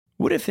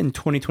What if in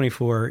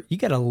 2024, you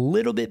get a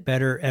little bit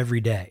better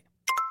every day?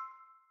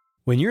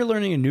 When you're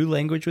learning a new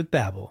language with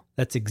Babbel,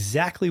 that's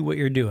exactly what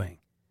you're doing.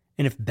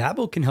 And if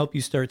Babbel can help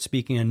you start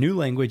speaking a new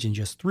language in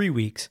just 3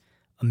 weeks,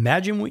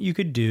 imagine what you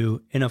could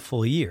do in a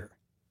full year.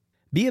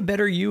 Be a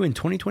better you in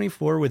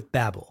 2024 with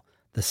Babbel,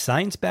 the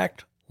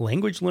science-backed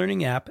language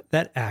learning app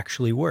that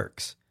actually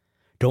works.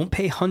 Don't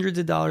pay hundreds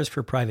of dollars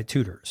for private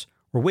tutors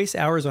or waste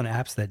hours on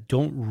apps that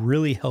don't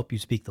really help you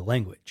speak the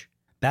language.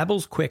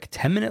 Babbel's quick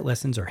 10-minute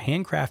lessons are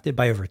handcrafted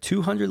by over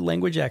 200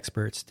 language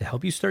experts to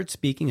help you start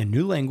speaking a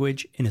new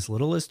language in as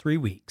little as 3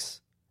 weeks.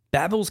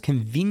 Babbel's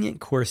convenient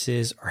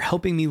courses are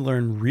helping me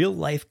learn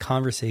real-life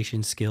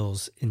conversation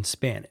skills in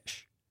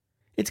Spanish.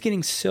 It's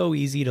getting so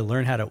easy to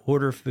learn how to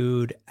order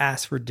food,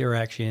 ask for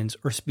directions,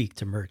 or speak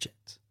to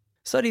merchants.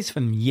 Studies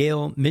from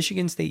Yale,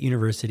 Michigan State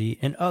University,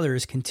 and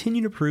others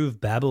continue to prove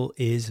Babbel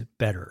is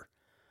better.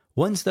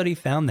 One study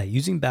found that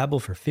using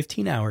Babbel for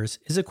 15 hours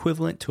is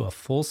equivalent to a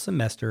full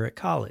semester at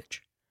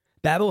college.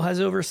 Babbel has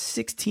over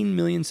 16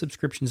 million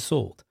subscriptions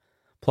sold.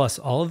 Plus,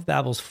 all of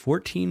Babbel's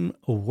 14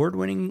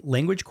 award-winning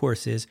language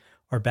courses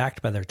are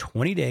backed by their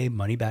 20-day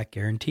money-back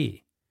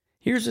guarantee.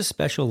 Here's a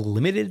special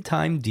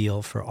limited-time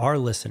deal for our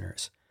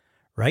listeners.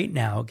 Right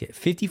now, get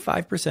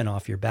 55%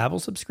 off your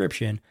Babbel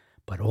subscription,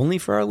 but only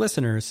for our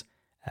listeners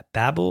at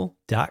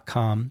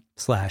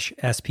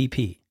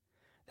babbel.com/SPP.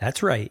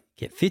 That's right.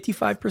 Get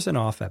 55%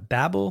 off at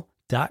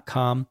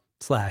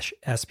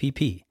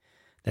babbel.com/SPP.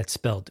 That's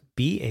spelled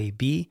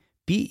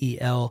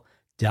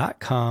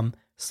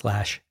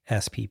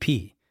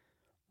BABBEL.com/SPP.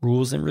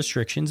 Rules and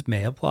restrictions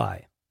may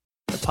apply.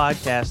 The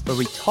podcast where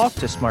we talk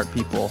to smart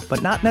people,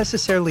 but not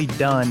necessarily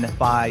done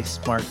by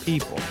smart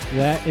people.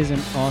 That is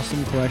an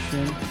awesome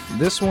question.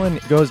 This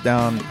one goes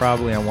down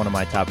probably on one of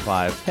my top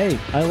 5. Hey,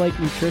 I like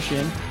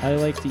nutrition. I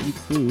like to eat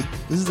food.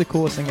 This is the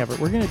coolest thing ever.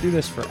 We're going to do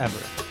this forever.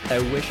 I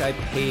wish I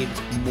paid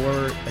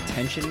more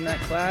attention in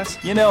that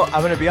class. You know,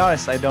 I'm going to be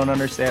honest, I don't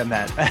understand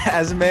that.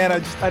 As a man,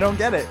 I don't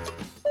get it.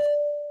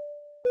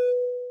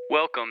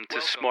 Welcome to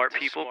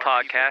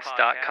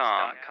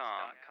smartpeoplepodcast.com.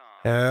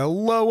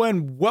 Hello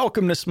and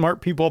welcome to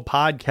Smart People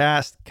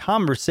Podcast,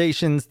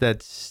 conversations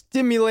that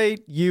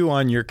stimulate you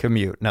on your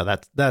commute. No,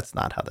 that's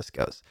not how this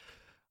goes.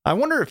 I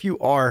wonder if you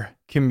are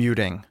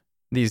commuting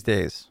these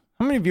days.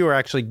 How many of you are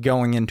actually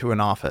going into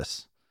an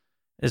office?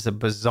 It's a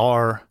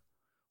bizarre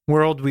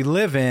world we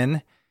live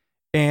in.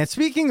 And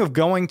speaking of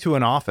going to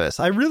an office,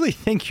 I really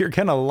think you're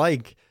going to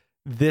like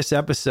this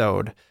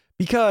episode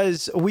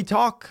because we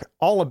talk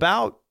all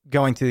about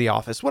going to the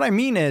office. What I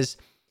mean is,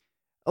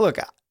 look,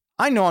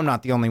 I know I'm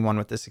not the only one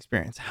with this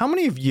experience. How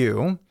many of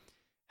you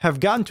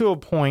have gotten to a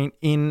point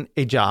in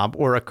a job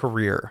or a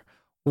career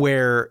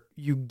where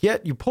you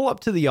pull up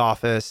to the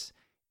office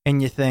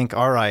and you think,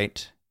 all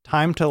right,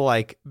 time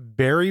to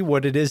bury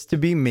what it is to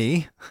be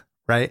me,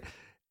 right?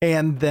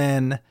 And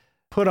then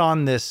put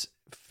on this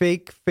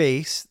fake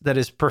face that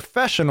is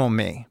professional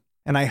me.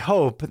 And I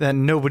hope that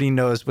nobody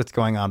knows what's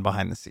going on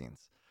behind the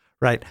scenes,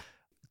 right?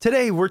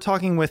 Today, we're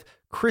talking with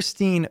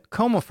Christine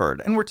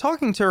Comaford, and we're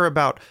talking to her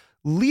about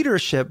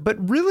leadership, but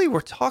really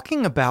we're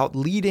talking about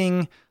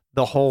leading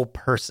the whole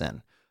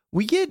person.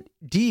 We get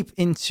deep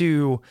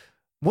into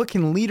what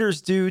can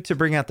leaders do to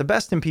bring out the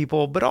best in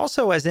people, but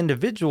also as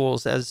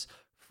individuals, as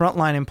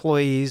frontline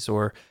employees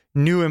or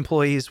new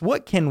employees,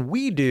 what can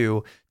we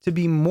do to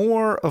be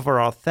more of our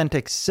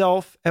authentic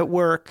self at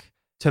work,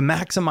 to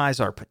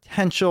maximize our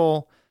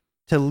potential,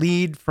 to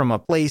lead from a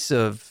place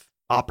of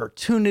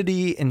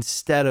opportunity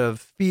instead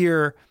of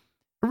fear.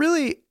 I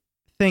really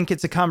think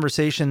it's a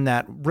conversation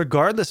that,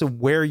 regardless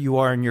of where you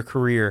are in your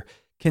career,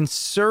 can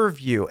serve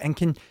you and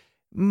can,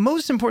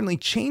 most importantly,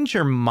 change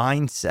your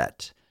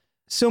mindset.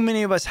 So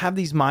many of us have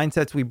these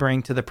mindsets we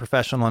bring to the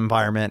professional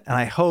environment, and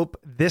I hope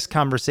this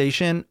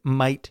conversation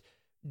might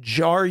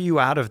jar you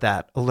out of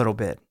that a little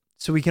bit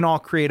so we can all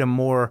create a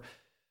more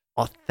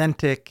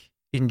authentic,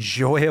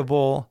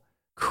 enjoyable,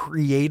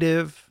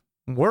 creative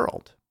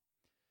world.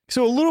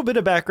 So a little bit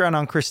of background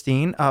on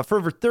Christine. For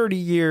over 30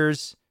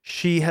 years,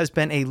 she has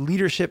been a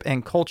leadership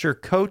and culture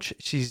coach.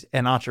 She's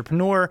an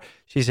entrepreneur.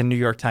 She's a New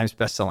York Times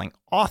bestselling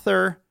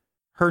author.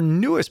 Her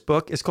newest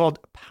book is called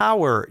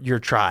Power Your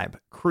Tribe: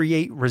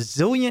 Create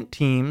Resilient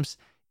Teams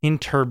in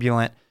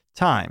Turbulent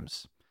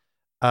Times.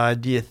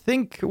 Do you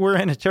think we're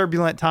in a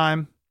turbulent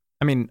time?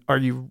 I mean, are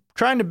you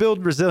trying to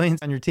build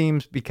resilience on your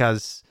teams?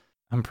 Because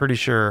I'm pretty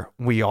sure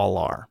we all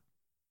are.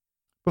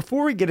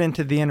 Before we get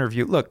into the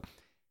interview, look,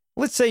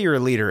 let's say you're a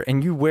leader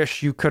and you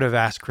wish you could have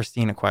asked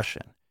Christine a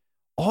question.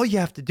 All you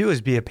have to do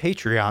is be a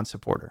Patreon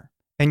supporter,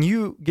 and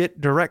you get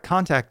direct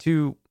contact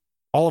to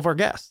all of our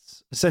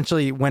guests.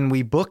 Essentially, when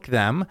we book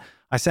them,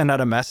 I send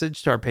out a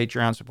message to our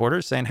Patreon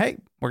supporters saying, hey,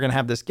 we're going to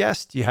have this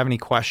guest. Do you have any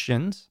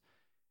questions?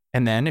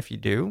 And then if you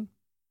do,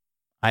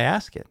 I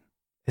ask it.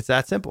 It's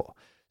that simple.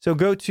 So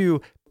go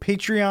to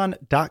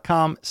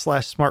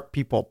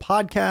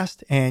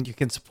patreon.com/smartpeoplepodcast, and you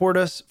can support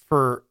us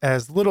for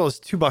as little as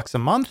 $2 a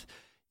month.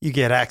 You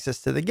get access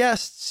to the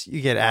guests,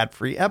 you get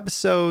ad-free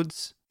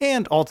episodes,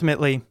 and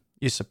ultimately,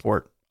 you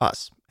support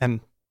us,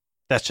 and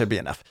that should be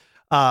enough.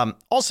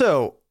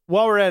 Also,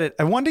 while we're at it,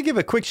 I wanted to give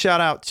a quick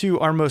shout out to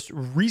our most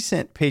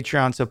recent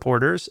Patreon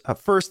supporters.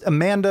 First,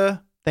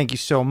 Amanda, thank you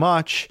so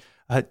much.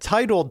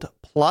 Titled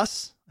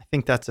Plus, I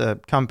think that's a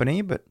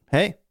company, but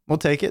hey, we'll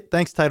take it.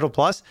 Thanks, Titled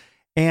Plus.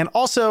 And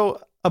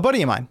also a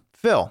buddy of mine,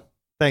 Phil.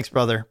 Thanks,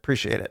 brother.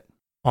 Appreciate it.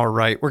 All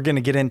right, we're going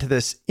to get into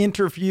this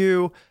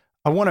interview.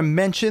 I want to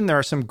mention there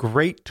are some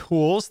great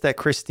tools that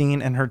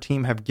Christine and her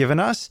team have given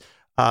us.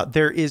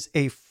 There is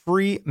a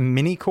free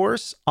mini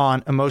course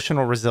on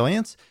emotional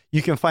resilience.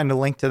 You can find a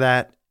link to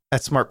that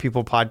at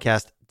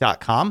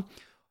smartpeoplepodcast.com.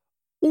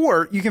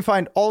 Or you can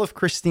find all of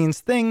Christine's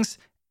things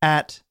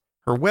at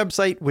her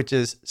website, which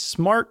is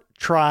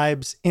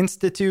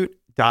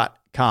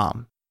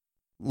smarttribesinstitute.com.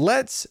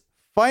 Let's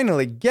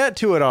finally get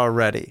to it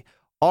already.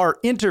 Our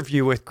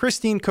interview with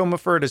Christine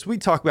Comaford as we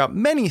talk about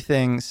many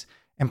things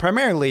and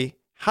primarily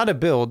how to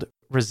build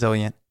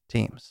resilient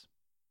teams.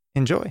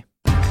 Enjoy.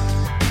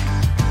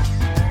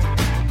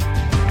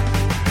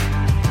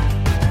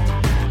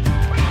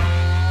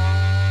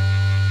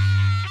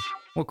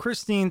 Well,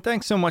 Christine,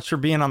 thanks so much for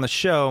being on the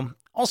show.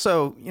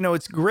 Also,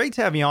 it's great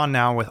to have you on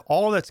now with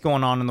all that's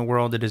going on in the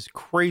world. It is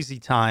crazy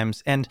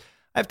times. And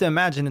I have to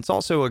imagine it's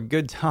also a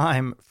good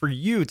time for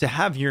you to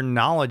have your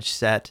knowledge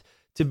set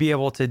to be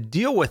able to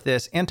deal with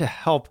this and to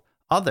help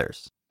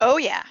others. Oh,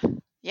 yeah.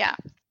 Yeah.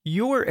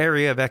 Your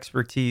area of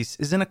expertise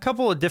is in a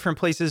couple of different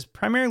places,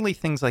 primarily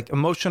things like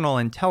emotional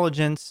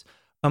intelligence,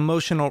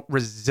 emotional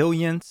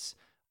resilience,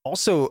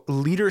 also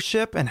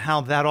leadership and how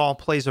that all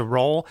plays a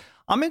role.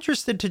 I'm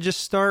interested to just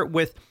start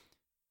with,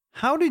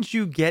 how did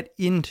you get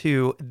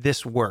into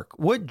this work?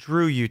 What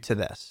drew you to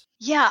this?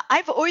 Yeah,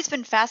 I've always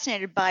been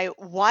fascinated by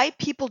why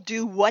people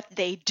do what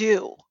they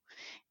do.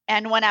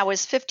 And when I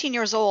was 15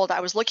 years old, I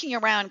was looking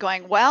around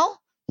going,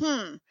 well,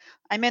 I'm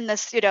in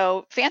this,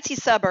 fancy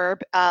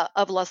suburb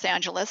of Los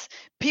Angeles.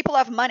 People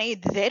have money.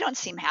 They don't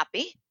seem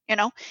happy,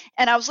 and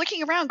I was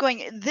looking around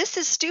going, this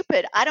is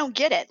stupid. I don't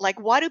get it.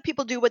 Like, why do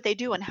people do what they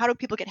do and how do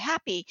people get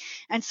happy?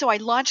 And so I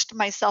launched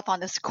myself on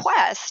this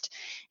quest,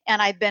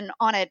 and I've been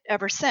on it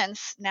ever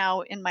since,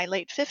 now in my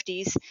late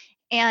 50s.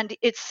 And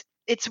it's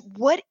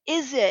what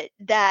is it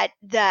that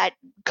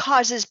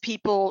causes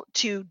people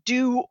to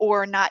do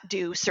or not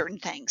do certain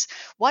things?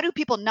 Why do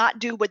people not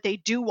do what they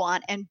do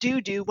want and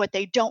do what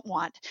they don't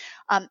want?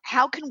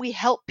 How can we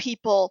help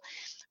people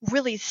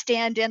really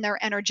stand in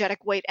their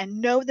energetic weight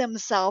and know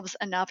themselves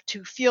enough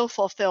to feel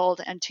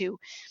fulfilled and to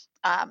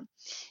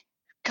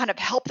kind of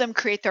help them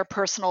create their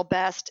personal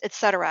best, et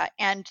cetera?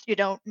 And,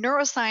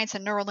 neuroscience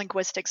and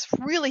neurolinguistics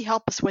really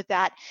help us with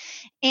that,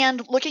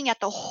 and looking at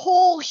the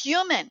whole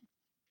human.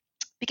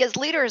 Because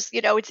leaders,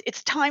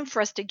 it's time for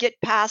us to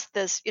get past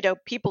this,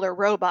 people are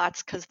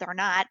robots, because they're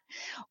not,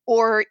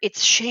 or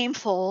it's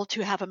shameful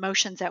to have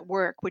emotions at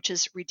work, which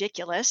is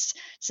ridiculous,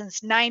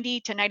 since 90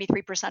 to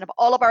 93% of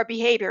all of our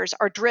behaviors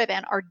are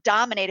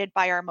dominated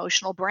by our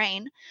emotional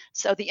brain.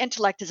 So the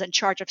intellect is in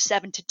charge of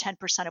 7 to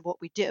 10% of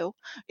what we do,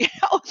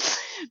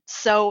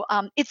 So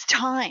it's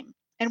time.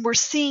 And we're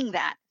seeing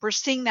that. We're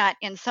seeing that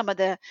in some of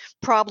the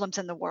problems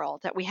in the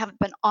world, that we haven't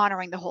been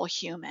honoring the whole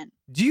human.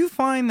 Do you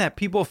find that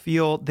people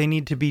feel they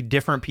need to be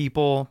different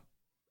people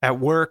at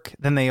work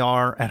than they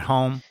are at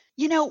home?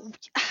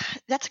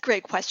 That's a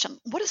great question.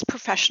 What does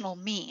professional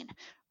mean,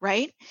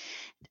 right?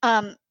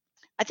 I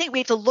think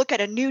we have to look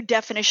at a new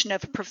definition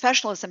of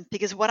professionalism,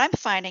 because what I'm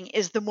finding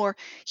is the more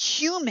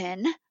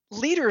human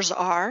leaders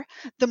are,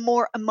 the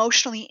more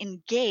emotionally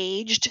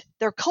engaged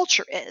their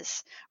culture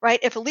is,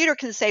 right? If a leader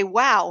can say,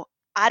 wow,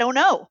 I don't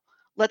know,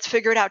 let's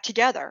figure it out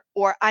together,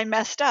 or I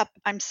messed up,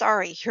 I'm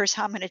sorry, here's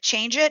how I'm going to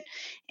change it,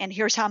 and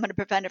here's how I'm going to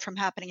prevent it from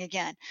happening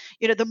again.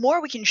 The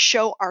more we can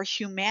show our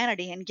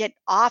humanity and get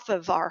off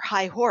of our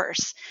high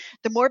horse,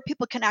 the more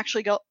people can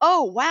actually go,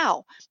 oh,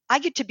 wow, I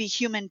get to be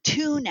human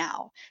too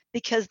now,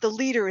 because the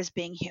leader is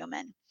being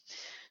human.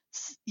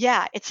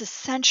 Yeah, it's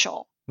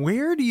essential.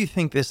 Where do you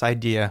think this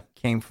idea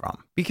came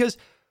from? Because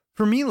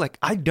for me,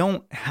 I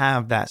don't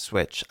have that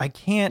switch. I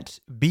can't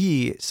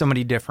be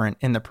somebody different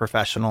in the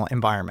professional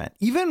environment,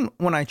 even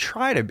when I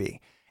try to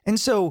be. And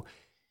so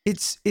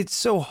it's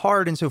so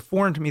hard and so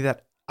foreign to me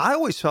that I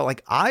always felt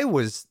like I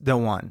was the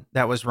one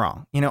that was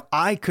wrong.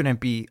 I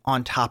couldn't be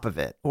on top of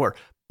it, or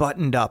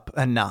buttoned up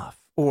enough,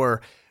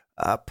 or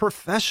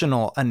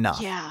professional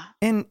enough. Yeah.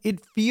 And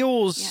it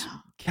feels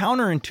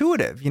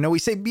counterintuitive. We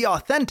say be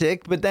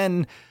authentic, but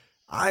then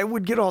I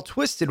would get all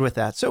twisted with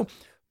that.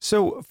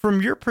 So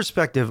from your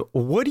perspective,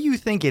 what do you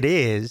think it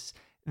is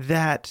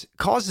that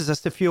causes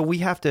us to feel we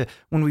have to,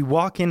 when we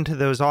walk into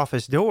those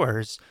office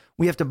doors,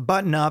 we have to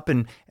button up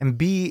and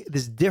be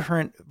this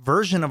different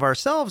version of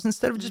ourselves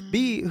instead of just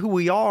be who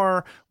we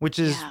are, which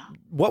is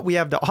what we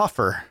have to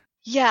offer?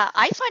 Yeah,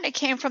 I find it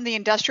came from the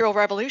Industrial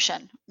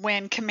Revolution,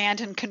 when command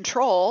and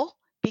control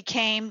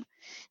became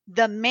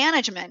the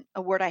management,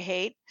 a word I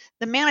hate,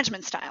 the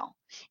management style.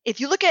 If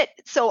you look at,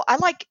 so I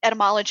like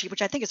etymology,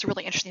 which I think is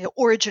really interesting, the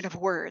origin of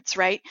words,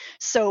 right?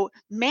 So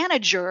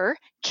manager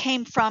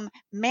came from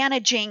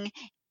managing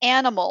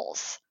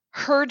animals,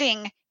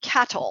 herding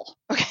cattle.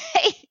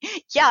 Okay,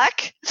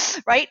 yuck,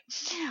 right?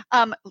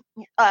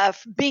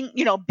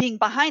 Being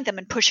behind them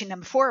and pushing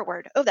them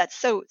forward. Oh, that's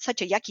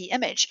such a yucky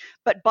image.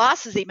 But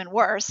boss is even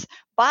worse.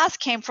 Boss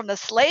came from the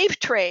slave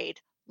trade.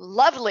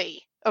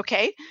 Lovely.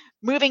 Okay,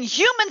 moving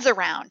humans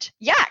around.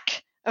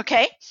 Yuck.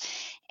 Okay,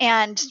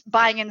 and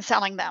buying and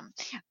selling them.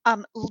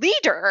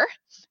 Leader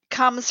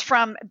comes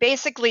from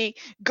basically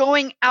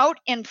going out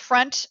in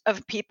front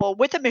of people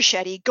with a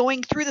machete,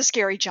 going through the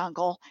scary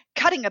jungle,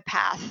 cutting a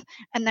path,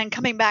 and then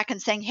coming back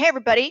and saying, hey,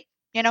 everybody,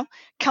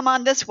 come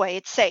on this way.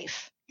 It's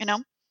safe,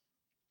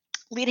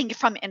 leading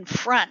from in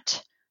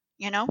front,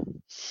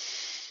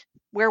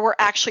 where we're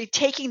actually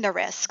taking the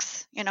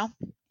risks,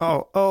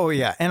 Oh,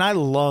 yeah. And I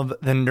love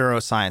the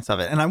neuroscience of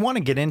it. And I want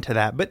to get into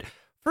that. But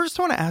first,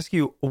 I want to ask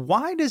you,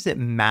 why does it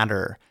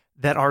matter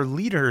that our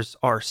leaders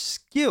are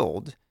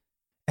skilled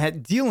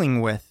at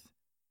dealing with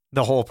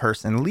the whole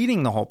person,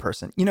 leading the whole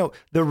person,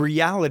 the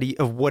reality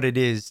of what it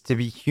is to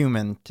be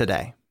human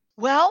today?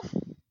 Well,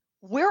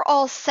 we're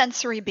all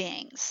sensory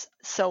beings.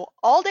 So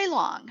all day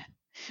long,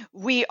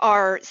 we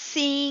are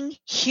seeing,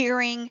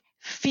 hearing,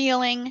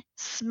 feeling,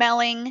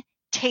 smelling,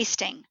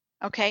 tasting.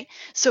 Okay,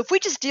 so if we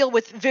just deal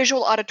with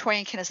visual, auditory,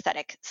 and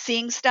kinesthetic,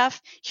 seeing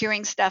stuff,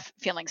 hearing stuff,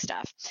 feeling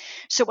stuff.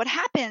 So what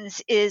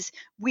happens is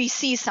we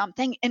see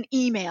something, an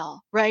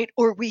email, right?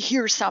 Or we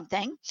hear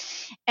something,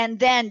 and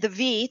then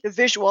the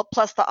visual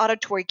plus the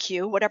auditory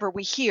cue, whatever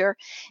we hear,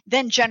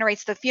 then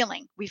generates the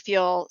feeling. We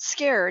feel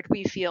scared,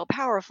 we feel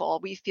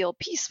powerful, we feel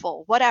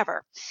peaceful,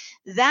 whatever.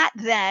 That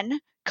then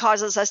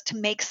causes us to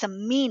make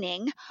some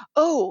meaning.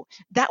 Oh,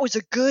 that was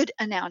a good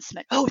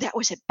announcement. Oh, that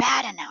was a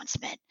bad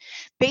announcement.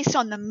 Based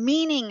on the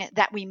meaning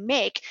that we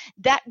make,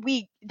 that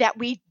we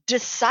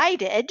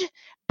decided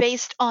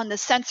based on the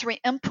sensory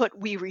input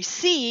we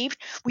received.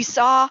 We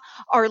saw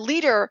our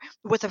leader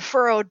with a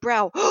furrowed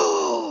brow.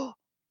 Oh,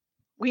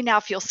 we now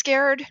feel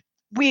scared.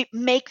 We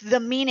make the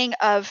meaning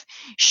of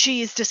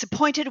she's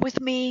disappointed with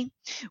me.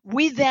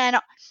 We then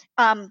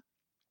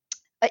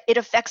it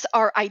affects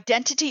our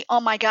identity. Oh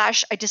my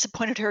gosh, I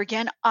disappointed her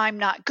again. I'm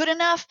not good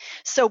enough.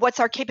 So what's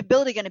our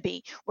capability going to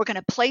be? We're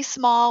going to play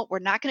small. We're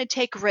not going to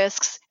take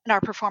risks, and our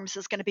performance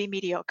is going to be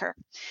mediocre.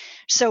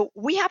 So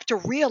we have to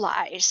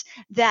realize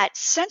that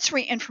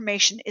sensory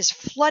information is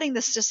flooding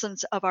the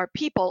systems of our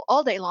people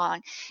all day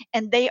long,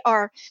 and they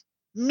are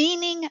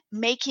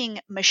meaning-making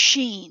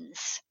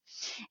machines.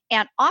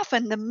 And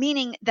often the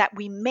meaning that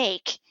we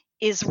make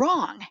is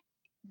wrong.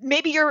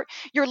 Maybe your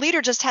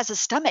leader just has a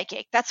stomach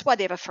ache. That's why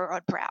they have a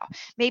furrowed brow.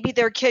 Maybe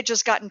their kid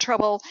just got in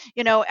trouble,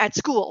 at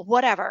school,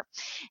 whatever.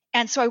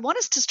 And so I want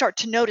us to start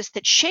to notice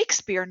that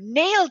Shakespeare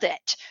nailed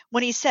it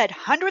when he said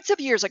hundreds of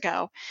years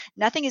ago,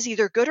 nothing is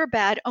either good or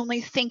bad,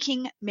 only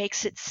thinking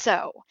makes it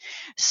so.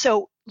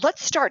 So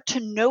let's start to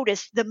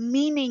notice the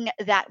meaning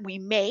that we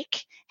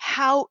make,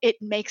 how it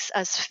makes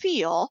us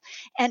feel,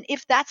 and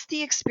if that's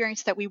the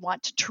experience that we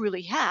want to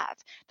truly have.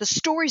 The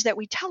stories that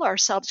we tell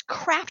ourselves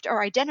craft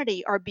our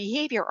identity, our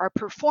behavior, our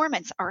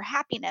performance, our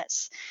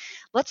happiness.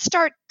 Let's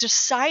start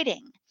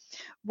deciding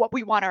what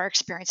we want our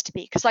experience to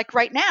be. Because like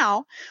right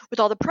now, with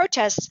all the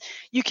protests,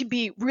 you can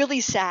be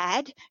really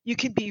sad, you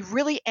can be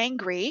really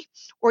angry,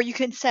 or you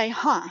can say,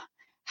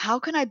 how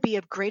can I be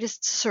of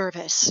greatest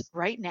service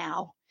right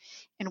now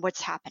in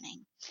what's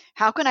happening?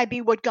 How can I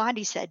be what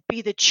Gandhi said,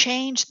 be the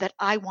change that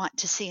I want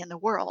to see in the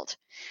world?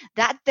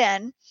 That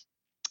then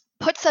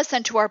puts us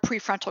into our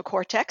prefrontal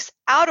cortex,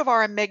 out of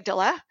our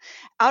amygdala,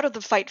 out of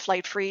the fight,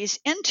 flight, freeze,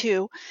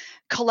 into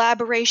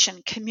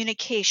collaboration,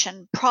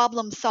 communication,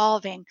 problem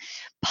solving,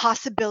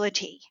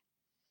 possibility.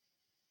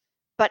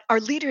 But our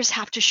leaders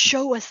have to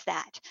show us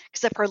that,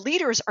 because if our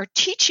leaders are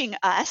teaching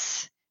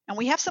us, and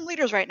we have some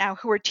leaders right now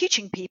who are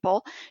teaching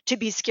people to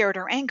be scared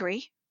or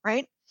angry,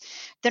 right?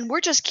 Then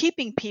we're just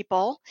keeping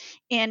people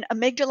in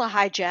amygdala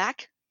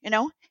hijack,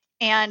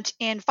 and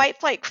in fight,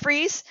 flight,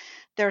 freeze,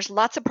 there's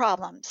lots of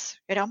problems,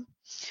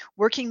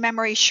 working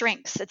memory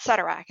shrinks,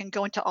 etc. I can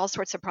go into all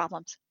sorts of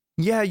problems.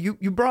 Yeah, you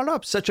brought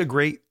up such a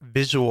great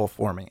visual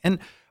for me. And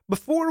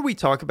before we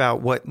talk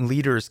about what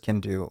leaders can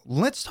do,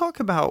 let's talk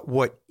about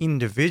what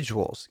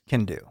individuals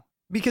can do.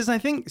 Because I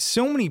think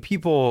so many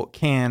people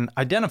can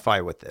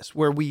identify with this,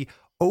 where we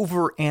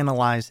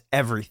overanalyze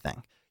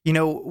everything.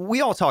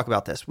 We all talk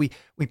about this. We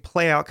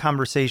play out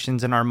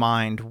conversations in our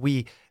mind.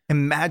 We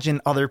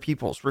imagine other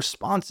people's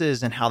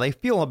responses and how they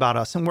feel about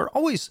us. And we're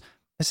always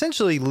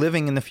essentially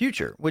living in the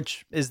future,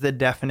 which is the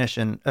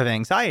definition of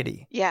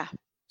anxiety. Yeah.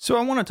 So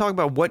I want to talk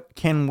about what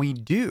can we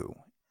do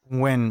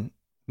when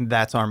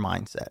that's our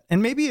mindset.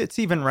 And maybe it's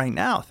even right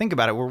now. Think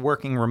about it. We're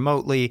working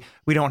remotely.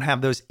 We don't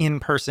have those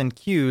in-person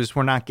cues.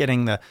 We're not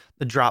getting the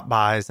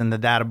drop-bys and the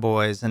data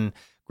boys and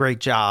great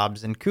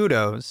jobs and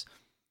kudos.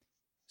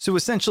 So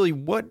essentially,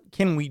 what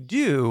can we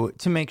do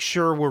to make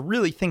sure we're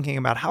really thinking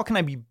about how can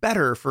I be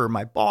better for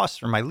my boss,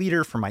 for my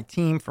leader, for my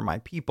team, for my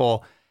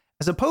people,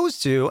 as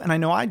opposed to, and I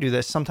know I do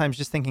this, sometimes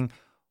just thinking,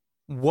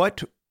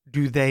 what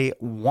do they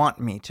want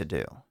me to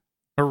do?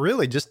 Or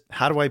really just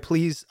how do I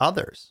please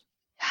others?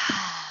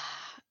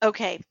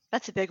 Okay,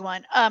 that's a big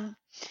one.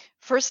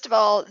 First of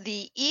all,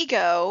 the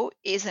ego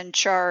is in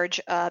charge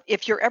of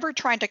if you're ever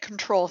trying to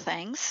control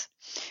things,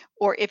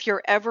 or if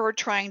you're ever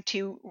trying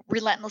to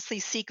relentlessly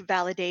seek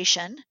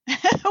validation,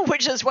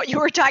 which is what you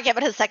were talking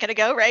about a second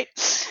ago, right?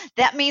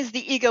 That means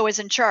the ego is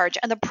in charge.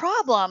 And the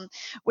problem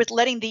with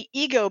letting the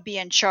ego be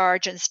in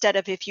charge instead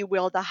of, if you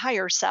will, the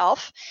higher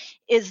self,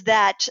 is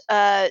that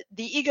the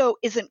ego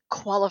isn't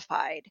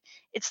qualified.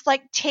 It's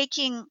like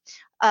taking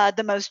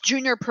the most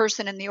junior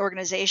person in the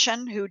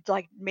organization who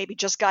like maybe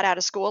just got out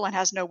of school and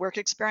has no work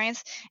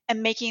experience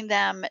and making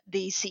them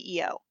the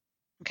CEO.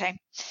 Okay.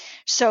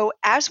 So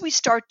as we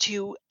start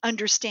to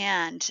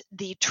understand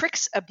the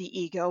tricks of the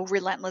ego,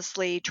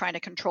 relentlessly trying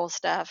to control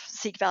stuff,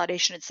 seek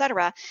validation,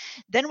 etc.,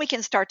 then we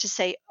can start to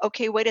say,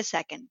 okay, wait a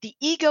second. The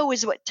ego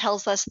is what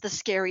tells us the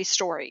scary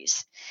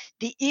stories.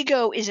 The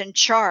ego is in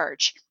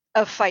charge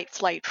of fight,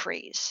 flight,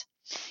 freeze.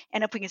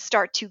 And if we can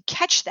start to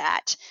catch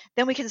that,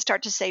 then we can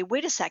start to say,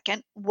 wait a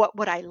second, what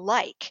would I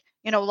like?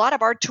 A lot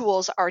of our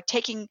tools are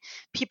taking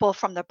people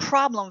from the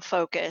problem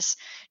focus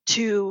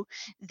to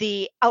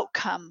the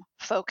outcome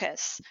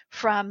focus,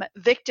 from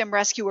victim,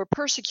 rescuer,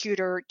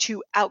 persecutor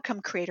to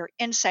outcome creator,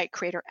 insight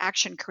creator,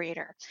 action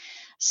creator.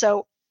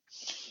 So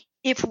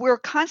if we're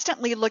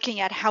constantly looking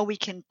at how we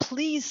can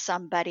please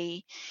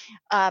somebody,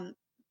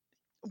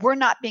 we're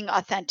not being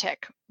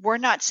authentic. We're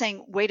not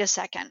saying, wait a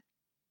second.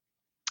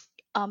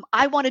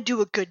 I want to do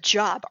a good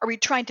job. Are we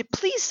trying to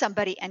please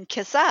somebody and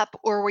kiss up,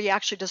 or are we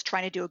actually just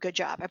trying to do a good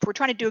job? If we're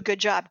trying to do a good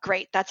job,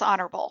 great, that's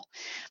honorable.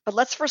 But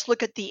let's first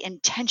look at the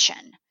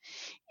intention.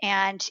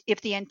 And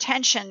if the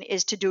intention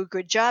is to do a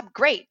good job,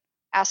 great.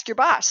 Ask your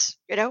boss,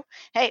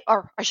 hey,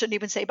 or I shouldn't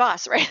even say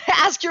boss, right?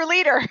 Ask your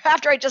leader.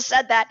 After I just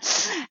said that,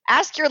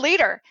 ask your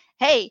leader,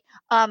 hey,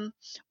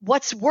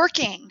 what's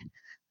working?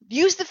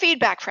 Use the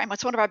feedback frame.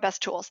 It's one of our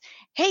best tools.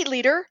 Hey,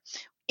 leader,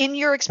 in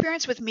your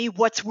experience with me,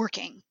 what's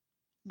working?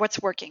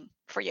 What's working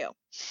for you?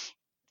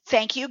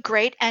 Thank you.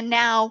 Great. And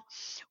now,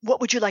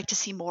 what would you like to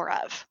see more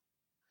of?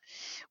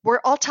 We're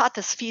all taught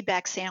this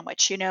feedback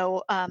sandwich.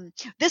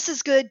 This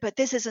is good, but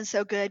this isn't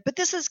so good. But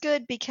this is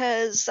good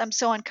because I'm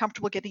so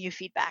uncomfortable giving you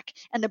feedback.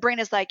 And the brain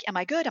is like, am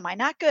I good? Am I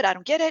not good? I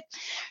don't get it.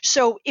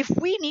 So if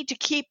we need to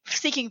keep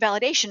seeking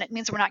validation, it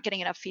means we're not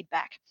getting enough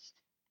feedback.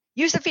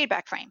 Use the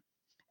feedback frame.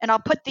 And I'll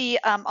put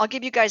I'll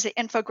give you guys the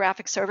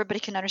infographic so everybody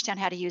can understand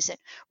how to use it.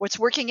 What's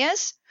working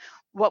is,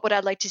 what would I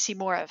like to see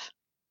more of?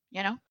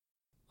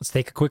 Let's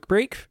take a quick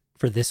break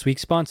for this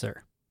week's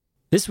sponsor.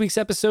 This week's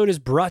episode is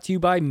brought to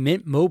you by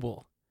Mint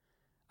Mobile.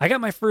 I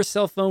got my first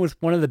cell phone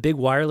with one of the big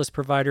wireless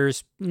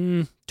providers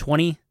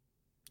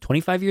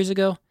 25 years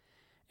ago,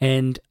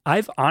 and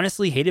I've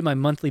honestly hated my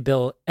monthly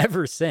bill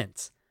ever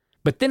since.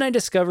 But then I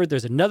discovered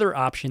there's another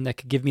option that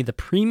could give me the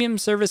premium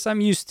service I'm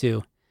used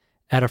to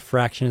at a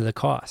fraction of the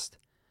cost.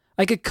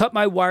 I could cut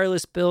my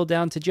wireless bill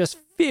down to just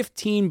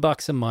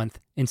 $15 a month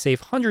and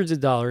save hundreds of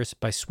dollars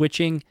by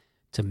switching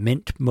to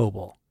Mint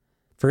Mobile.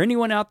 For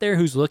anyone out there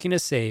who's looking to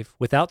save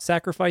without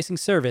sacrificing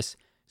service,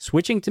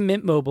 switching to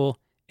Mint Mobile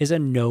is a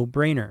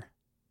no-brainer.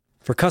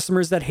 For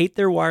customers that hate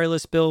their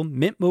wireless bill,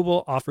 Mint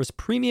Mobile offers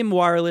premium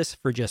wireless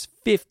for just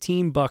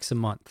 $15 a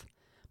month.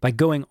 By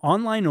going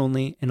online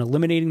only and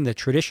eliminating the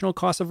traditional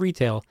cost of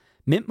retail,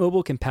 Mint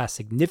Mobile can pass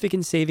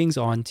significant savings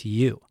on to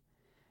you.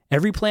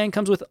 Every plan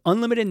comes with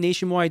unlimited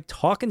nationwide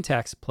talk and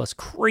text plus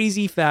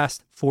crazy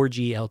fast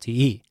 4G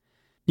LTE.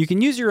 You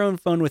can use your own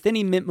phone with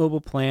any Mint Mobile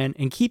plan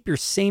and keep your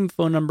same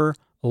phone number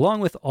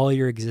along with all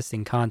your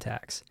existing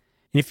contacts.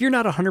 And if you're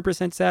not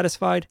 100%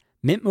 satisfied,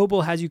 Mint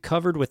Mobile has you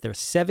covered with their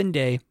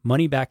 7-day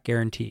money-back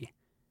guarantee.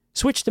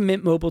 Switch to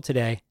Mint Mobile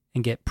today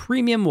and get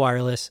premium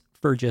wireless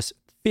for just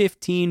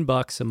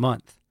 $15 a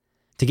month.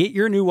 To get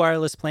your new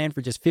wireless plan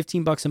for just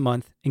 $15 a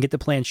month and get the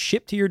plan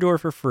shipped to your door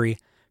for free,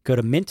 go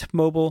to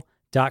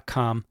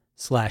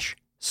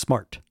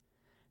mintmobile.com/smart.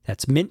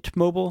 That's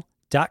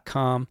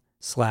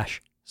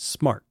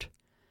mintmobile.com/smart.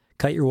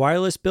 Cut your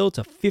wireless bill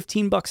to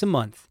 $15 a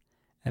month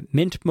at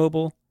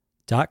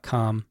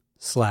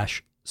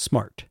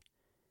mintmobile.com/smart.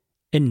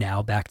 And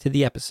now back to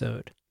the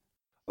episode.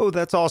 Oh,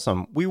 that's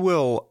awesome. We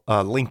will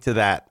link to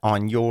that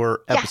on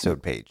your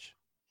episode page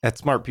at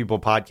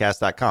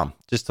smartpeoplepodcast.com,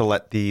 just to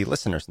let the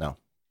listeners know.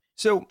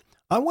 So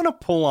I want to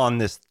pull on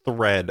this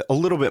thread a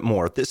little bit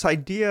more, this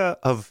idea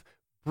of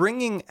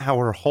bringing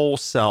our whole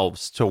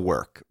selves to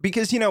work.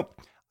 Because, I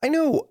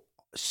know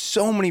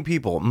so many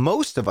people,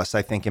 most of us,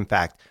 I think, in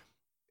fact,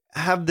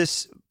 have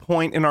this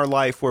point in our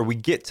life where we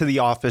get to the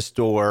office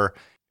door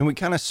and we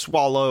kind of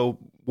swallow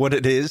what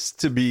it is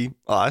to be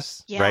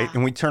us, right?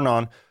 And we turn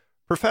on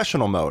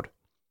professional mode.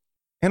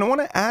 And I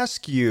want to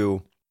ask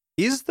you,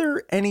 is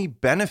there any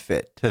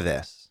benefit to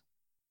this?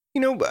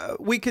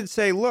 We could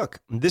say, look,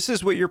 this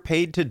is what you're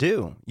paid to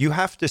do. You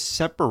have to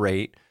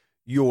separate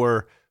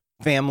your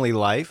family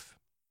life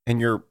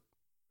and your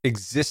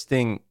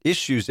existing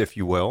issues, if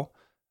you will,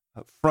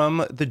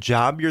 from the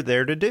job you're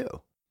there to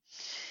do.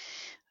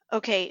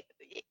 Okay,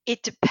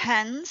 it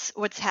depends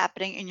what's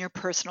happening in your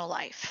personal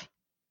life.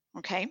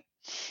 Okay,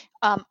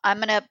 I'm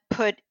going to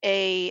put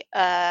a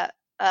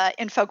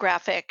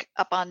infographic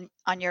up on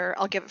your,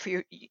 I'll give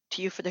it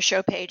to you for the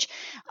show page.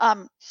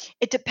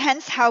 It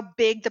depends how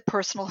big the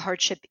personal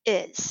hardship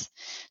is.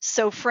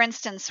 So for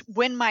instance,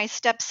 when my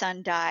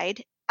stepson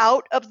died,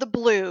 out of the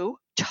blue,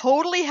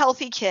 totally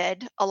healthy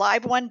kid,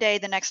 alive one day,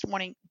 the next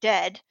morning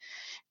dead,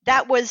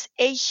 that was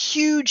a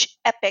huge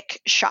epic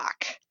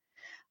shock.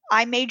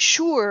 I made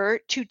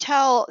sure to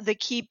tell the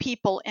key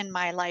people in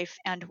my life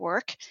and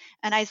work,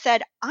 and I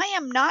said, I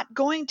am not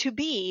going to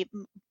be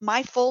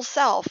my full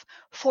self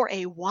for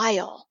a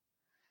while.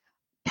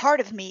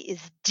 Part of me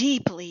is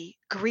deeply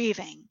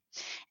grieving.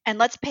 And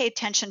let's pay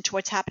attention to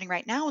what's happening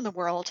right now in the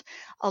world.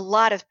 A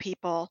lot of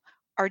people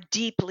are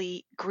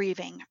deeply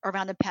grieving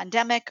around the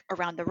pandemic,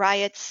 around the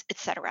riots,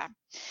 etc.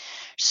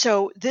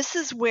 So this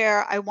is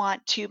where I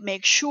want to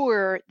make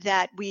sure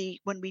that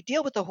when we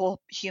deal with the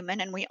whole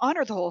human and we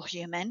honor the whole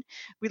human,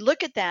 we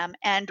look at them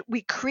and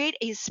we create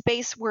a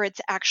space where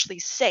it's actually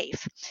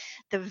safe.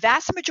 The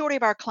vast majority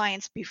of our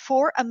clients,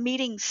 before a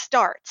meeting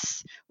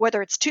starts,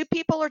 whether it's 2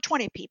 people or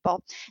 20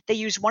 people, they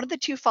use one of the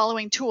 2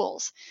 following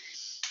tools.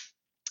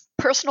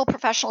 Personal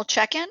professional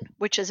check-in,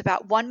 which is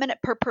about 1 minute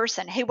per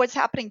person. Hey, what's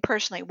happening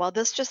personally? Well,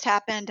 this just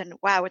happened and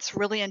wow, it's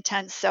really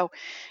intense. So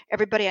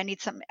everybody, I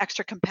need some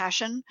extra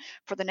compassion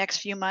for the next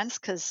few months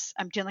because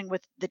I'm dealing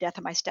with the death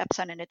of my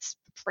stepson and it's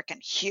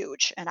freaking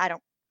huge and I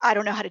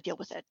don't know how to deal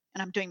with it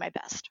and I'm doing my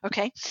best.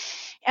 Okay.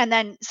 And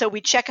then, so we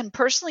check in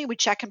personally, we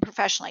check in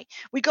professionally.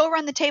 We go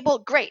around the table.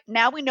 Great.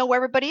 Now we know where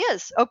everybody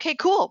is. Okay,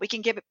 cool. We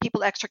can give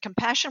people extra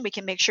compassion. We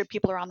can make sure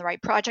people are on the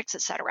right projects,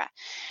 etc.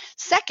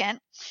 Second,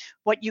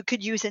 what you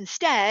could use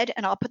instead,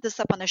 and I'll put this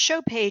up on the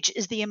show page,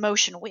 is the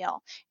emotion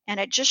wheel. And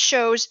it just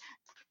shows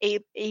a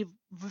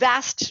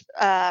vast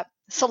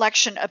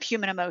selection of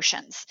human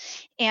emotions.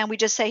 And we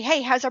just say,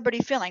 hey, how's everybody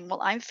feeling?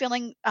 Well, I'm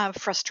feeling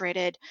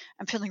frustrated.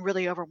 I'm feeling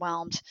really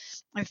overwhelmed.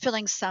 I'm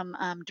feeling some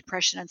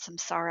depression and some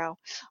sorrow.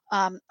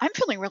 I'm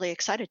feeling really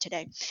excited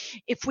today.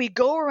 If we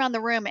go around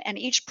the room and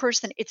each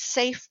person, it's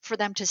safe for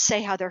them to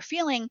say how they're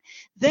feeling,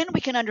 then we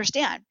can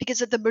understand.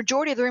 Because if the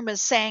majority of the room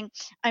is saying,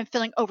 I'm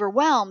feeling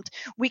overwhelmed,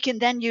 we can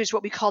then use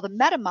what we call the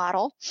meta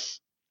model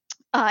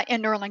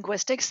in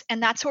neurolinguistics.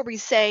 And that's where we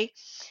say,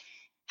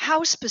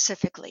 how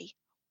specifically?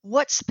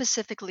 What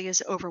specifically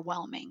is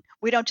overwhelming?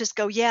 We don't just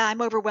go, yeah,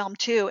 I'm overwhelmed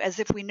too, as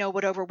if we know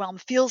what overwhelm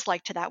feels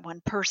like to that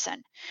one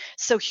person.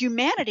 So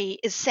humanity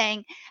is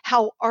saying,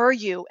 how are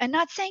you? And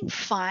not saying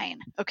fine,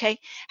 okay?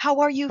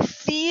 How are you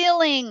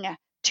feeling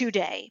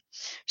today?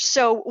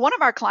 So one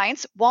of our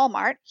clients,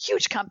 Walmart,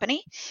 huge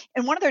company,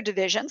 in one of their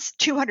divisions,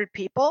 200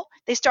 people,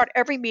 they start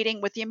every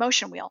meeting with the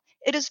emotion wheel.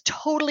 It has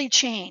totally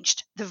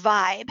changed the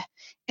vibe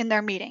in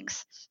their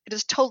meetings. It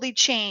has totally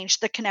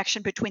changed the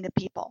connection between the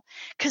people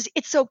because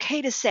it's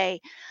okay to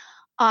say,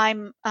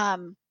 I'm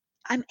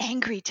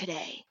angry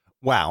today.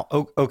 Wow.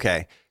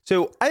 Okay.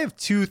 So I have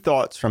 2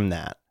 thoughts from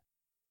that.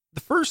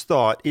 The first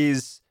thought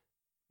is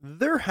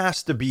there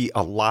has to be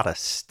a lot of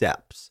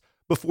steps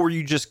before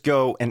you just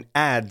go and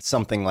add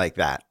something like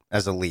that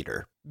as a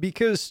leader,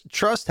 because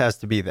trust has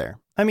to be there.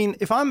 I mean,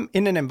 if I'm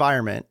in an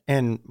environment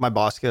and my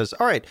boss goes,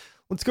 all right,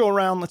 let's go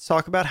around, let's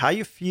talk about how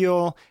you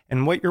feel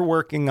and what you're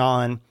working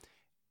on,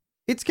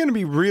 it's going to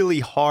be really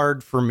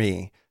hard for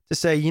me to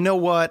say, you know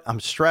what, I'm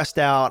stressed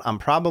out. I'm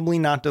probably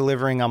not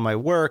delivering on my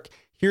work.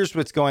 Here's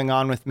what's going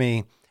on with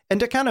me.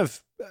 And to kind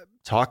of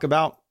talk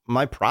about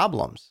my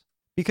problems,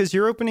 because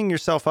you're opening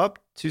yourself up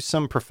to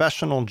some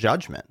professional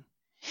judgment.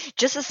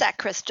 Just a sec,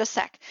 Chris, just a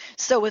sec.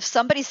 So if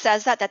somebody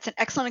says that, that's an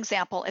excellent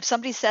example. If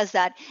somebody says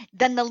that,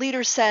 then the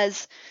leader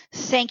says,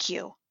 thank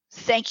you.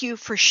 Thank you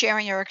for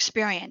sharing your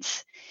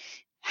experience.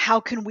 How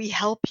can we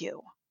help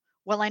you?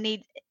 Well, I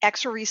need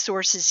extra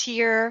resources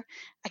here.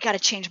 I got to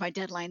change my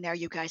deadline there,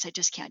 you guys. I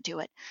just can't do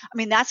it. I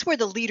mean, that's where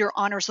the leader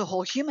honors the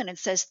whole human and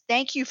says,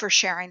 thank you for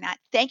sharing that.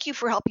 Thank you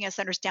for helping us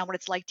understand what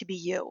it's like to be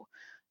you.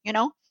 You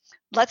know,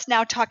 let's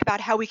now talk about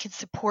how we can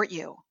support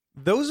you.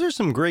 Those are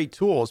some great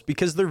tools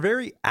because they're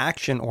very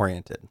action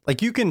oriented.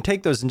 Like you can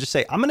take those and just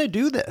say, I'm going to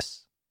do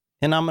this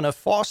and I'm going to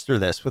foster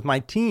this with my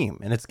team.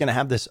 And it's going to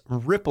have this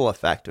ripple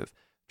effect of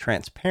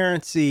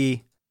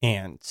transparency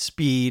and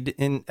speed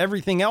and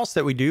everything else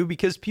that we do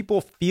because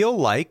people feel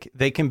like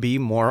they can be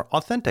more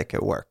authentic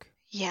at work.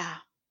 Yeah.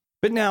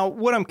 But now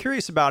what I'm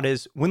curious about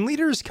is when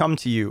leaders come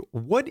to you,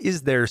 what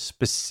is their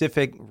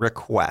specific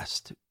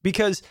request?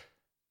 Because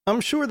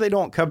I'm sure they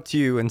don't come to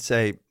you and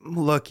say,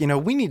 look, you know,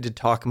 we need to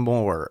talk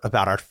more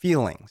about our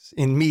feelings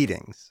in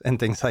meetings and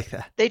things like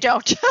that. They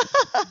don't.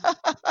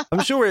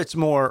 I'm sure it's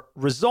more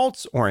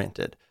results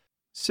oriented.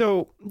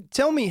 So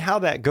tell me how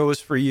that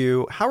goes for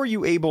you. How are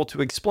you able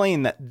to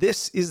explain that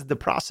this is the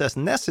process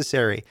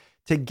necessary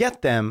to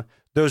get them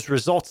those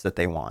results that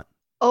they want?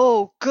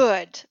 Oh,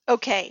 good.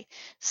 Okay.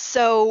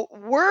 So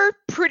we're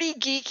pretty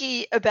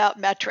geeky about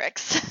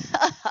metrics.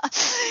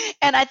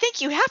 And I think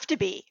you have to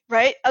be,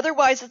 right?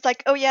 Otherwise, it's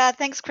like, oh, yeah,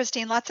 thanks,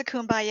 Christine. Lots of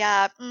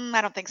kumbaya.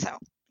 I don't think so.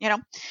 You know,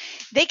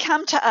 they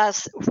come to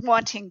us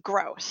wanting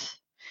growth,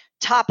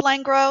 top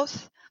line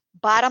growth,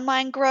 bottom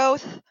line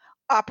growth,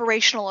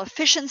 operational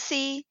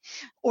efficiency,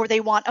 or they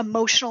want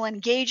emotional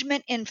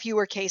engagement in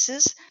fewer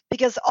cases,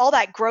 because all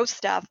that growth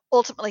stuff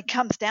ultimately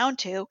comes down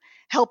to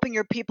helping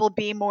your people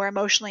be more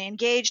emotionally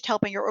engaged,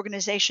 helping your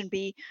organization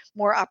be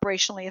more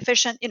operationally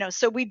efficient.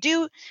 So we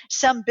do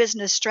some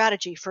business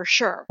strategy for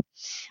sure.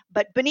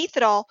 But beneath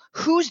it all,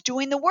 who's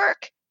doing the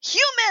work?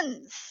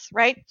 Humans,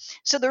 right?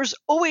 So there's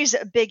always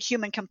a big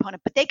human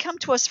component, but they come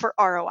to us for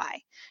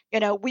ROI.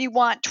 We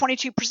want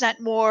 22%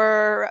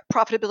 more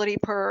profitability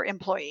per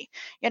employee.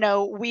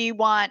 We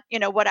want,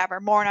 whatever,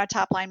 more on our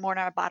top line, more on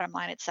our bottom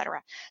line, et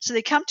cetera. So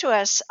they come to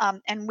us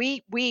and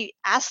we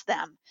ask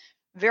them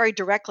very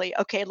directly,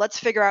 okay, let's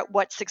figure out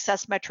what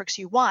success metrics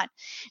you want.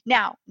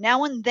 Now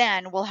and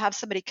then we'll have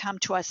somebody come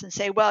to us and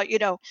say, well,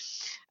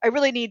 I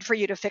really need for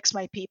you to fix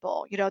my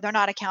people. They're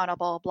not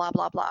accountable, blah,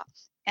 blah, blah.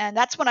 And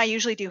that's when I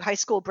usually do high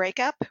school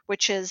breakup,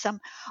 which is,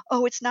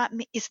 oh, it's not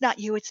me, it's not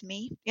you, it's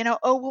me.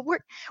 Oh, well,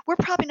 we're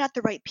probably not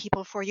the right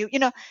people for you.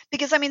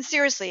 Because I mean,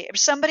 seriously, if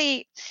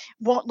somebody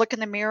won't look in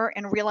the mirror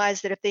and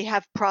realize that if they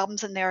have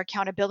problems in their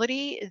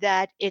accountability,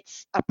 that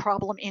it's a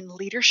problem in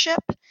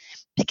leadership,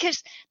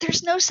 because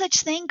there's no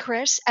such thing,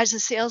 Chris, as a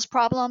sales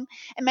problem,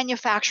 a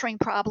manufacturing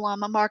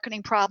problem, a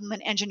marketing problem,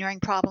 an engineering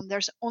problem.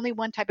 There's only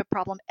one type of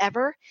problem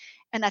ever,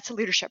 and that's a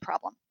leadership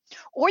problem.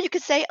 Or you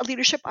could say a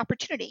leadership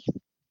opportunity.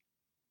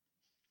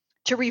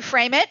 To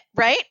reframe it,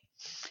 right?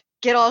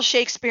 Get all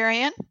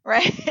Shakespearean,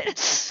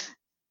 right?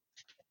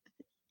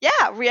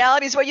 Yeah,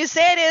 reality is what you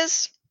say it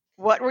is.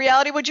 What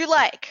reality would you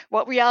like?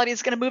 What reality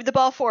is going to move the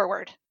ball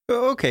forward?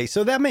 Okay,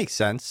 so that makes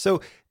sense. So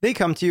they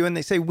come to you and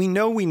they say, we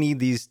know we need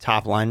these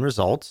top line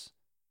results.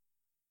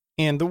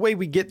 And the way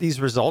we get these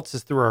results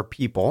is through our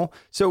people.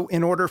 So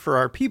in order for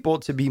our people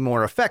to be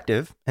more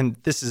effective, and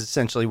this is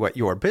essentially what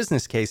your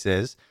business case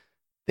is,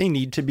 they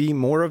need to be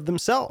more of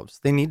themselves.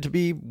 They need to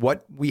be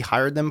what we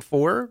hired them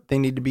for. They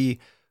need to be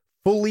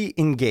fully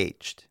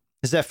engaged.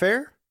 Is that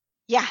fair?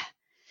 Yeah.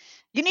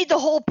 You need the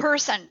whole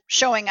person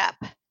showing up.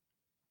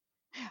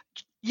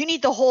 You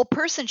need the whole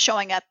person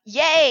showing up.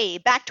 Yay!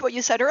 Back to what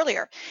you said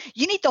earlier.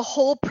 You need the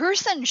whole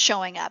person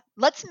showing up.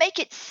 Let's make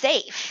it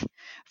safe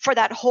for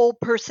that whole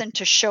person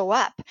to show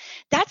up.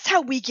 That's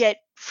how we get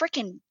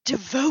freaking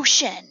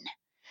devotion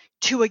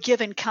to a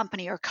given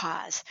company or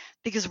cause,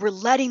 because we're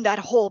letting that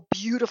whole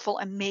beautiful,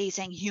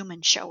 amazing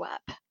human show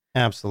up.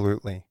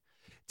 Absolutely.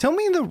 Tell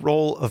me the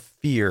role of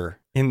fear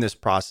in this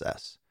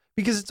process,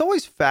 because it's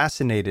always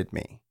fascinated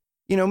me.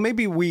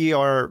 Maybe we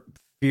are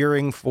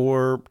fearing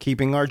for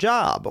keeping our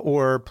job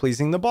or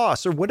pleasing the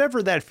boss or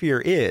whatever that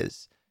fear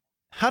is.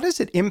 How does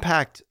it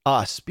impact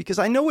us? Because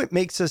I know it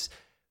makes us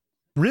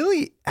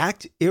really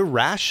act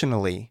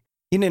irrationally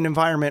in an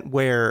environment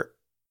where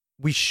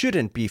we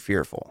shouldn't be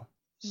fearful.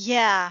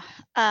 Yeah.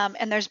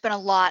 And there's been a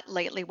lot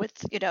lately with,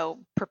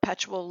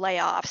 perpetual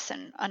layoffs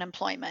and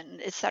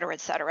unemployment, et cetera,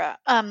 et cetera.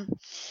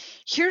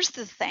 Here's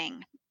the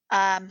thing.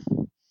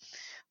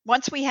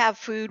 Once we have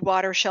food,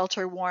 water,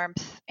 shelter,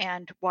 warmth,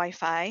 and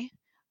Wi-Fi,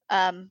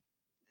 then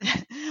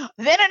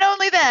and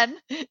only then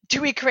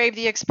do we crave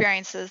the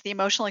experiences, the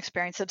emotional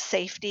experience of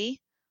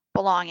safety,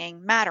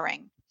 belonging,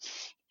 mattering.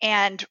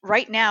 And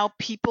right now,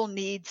 people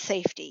need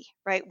safety,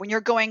 right? When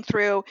you're going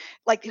through,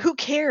 who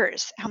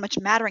cares how much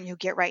mattering you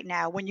get right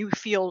now when you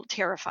feel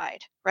terrified,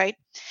 right?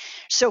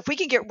 So if we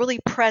can get really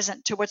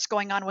present to what's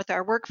going on with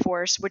our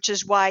workforce, which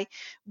is why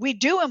we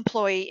do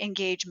employee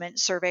engagement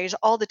surveys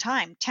all the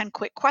time, 10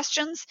 quick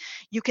questions,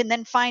 you can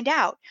then find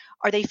out,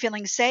 are they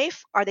feeling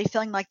safe? Are they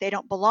feeling like they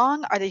don't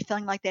belong? Are they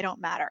feeling like they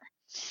don't matter?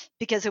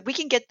 Because if we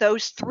can get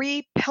those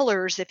three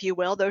pillars, if you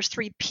will, those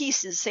three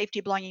pieces,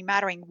 safety, belonging,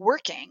 mattering,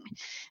 working,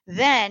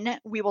 then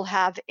we will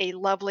have a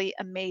lovely,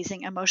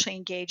 amazing, emotionally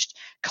engaged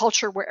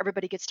culture where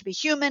everybody gets to be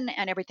human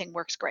and everything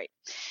works great.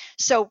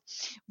 So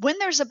when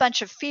there's a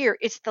bunch of fear,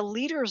 it's the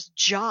leader's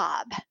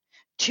job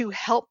to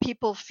help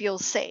people feel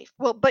safe.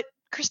 Well, but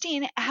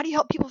Christine, how do you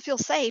help people feel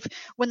safe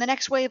when the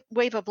next wave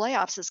of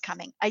layoffs is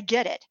coming? I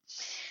get it.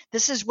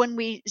 This is when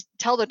we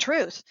tell the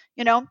truth,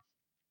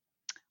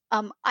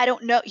 I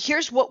don't know.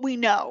 Here's what we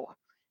know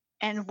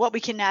and what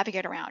we can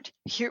navigate around.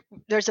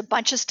 There's a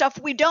bunch of stuff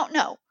we don't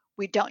know.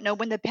 We don't know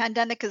when the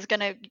pandemic is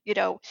going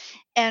to,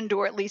 end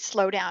or at least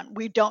slow down.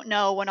 We don't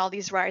know when all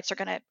these riots are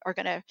going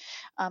to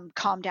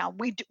calm down.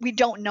 We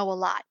don't know a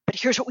lot. But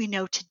here's what we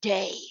know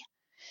today.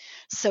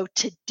 So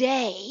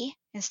today,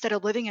 instead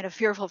of living in a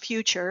fearful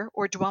future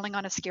or dwelling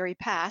on a scary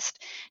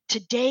past,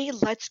 today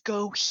let's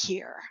go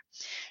here.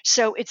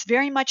 So it's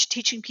very much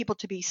teaching people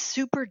to be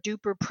super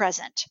duper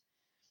present,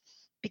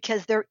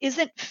 because there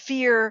isn't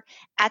fear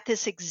at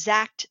this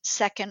exact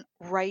second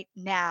right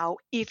now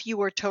if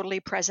you are totally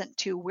present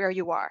to where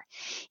you are.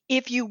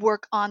 If you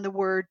work on the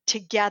word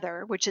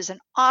together, which is an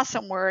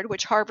awesome word,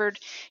 which Harvard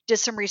did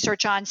some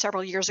research on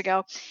several years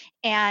ago,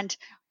 and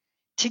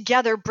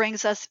together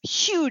brings us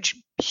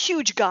huge,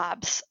 huge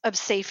gobs of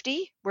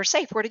safety. We're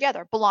safe, we're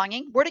together.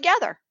 Belonging, we're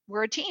together.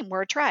 We're a team,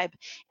 we're a tribe.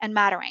 And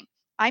mattering.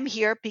 I'm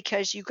here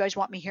because you guys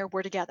want me here.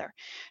 We're together.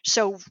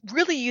 So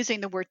really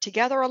using the word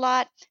together a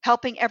lot,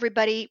 helping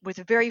everybody with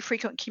very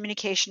frequent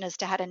communication as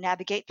to how to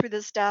navigate through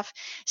this stuff,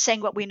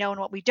 saying what we know and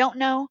what we don't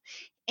know.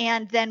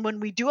 And then when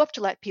we do have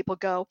to let people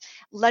go,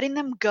 letting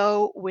them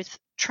go with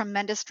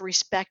tremendous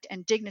respect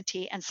and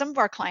dignity. And some of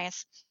our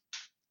clients,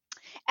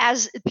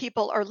 as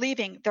people are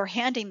leaving, they're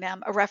handing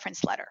them a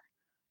reference letter.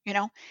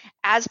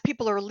 As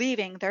people are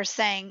leaving, they're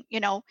saying,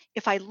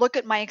 if I look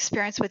at my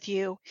experience with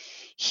you,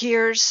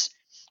 here's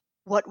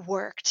what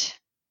worked,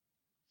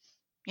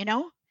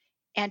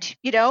 and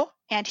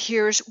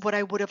here's what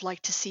I would have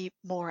liked to see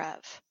more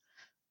of.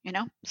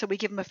 So we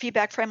give them a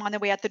feedback frame on the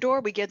way out the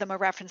door. We give them a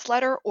reference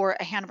letter or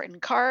a handwritten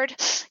card.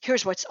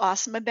 Here's what's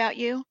awesome about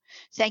you.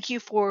 Thank you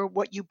for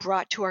what you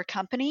brought to our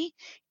company.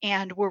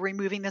 And we're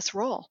removing this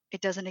role.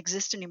 It doesn't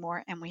exist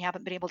anymore. And we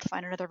haven't been able to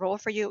find another role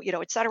for you,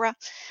 et cetera.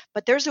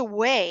 But there's a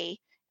way,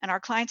 and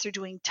our clients are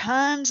doing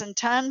tons and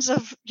tons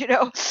of,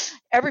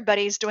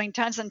 everybody's doing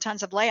tons and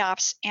tons of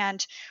layoffs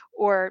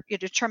or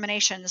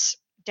terminations,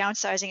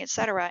 downsizing, et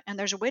cetera. And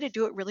there's a way to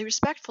do it really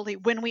respectfully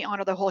when we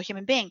honor the whole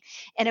human being.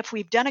 And if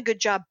we've done a good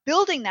job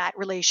building that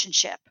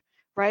relationship,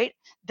 right,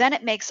 then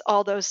it makes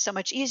all those so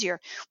much easier.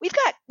 We've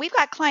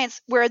got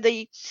clients where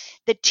the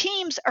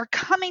teams are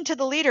coming to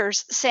the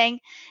leaders saying,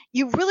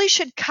 you really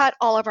should cut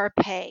all of our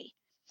pay.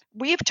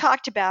 We've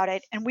talked about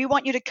it, and we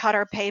want you to cut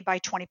our pay by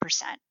 20%.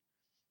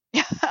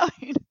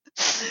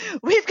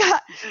 We've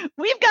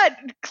got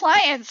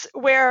clients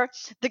where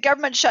the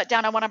government shut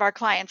down on one of our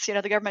clients.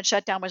 The government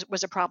shutdown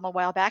was a problem a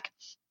while back.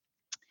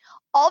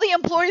 All the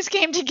employees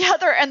came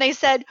together and they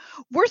said,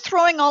 we're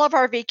throwing all of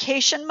our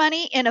vacation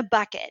money in a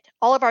bucket,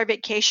 all of our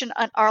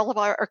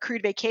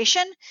accrued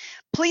vacation.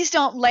 Please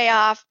don't lay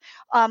off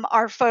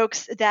our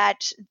folks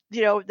that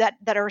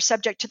are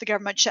subject to the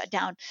government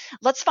shutdown.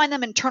 Let's find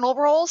them internal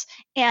roles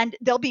and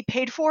they'll be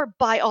paid for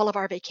by all of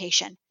our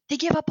vacation. They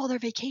give up all their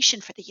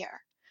vacation for the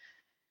year.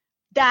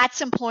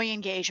 That's employee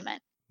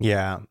engagement.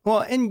 Yeah. Well,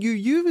 and you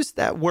use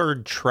that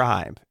word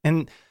tribe.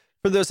 And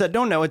for those that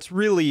don't know, it's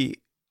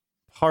really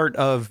part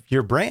of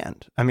your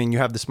brand. I mean, you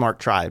have the Smart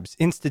Tribes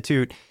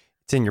Institute.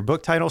 It's in your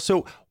book title.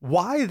 So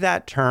why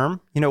that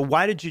term?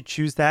 Why did you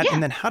choose that? Yeah.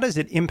 And then how does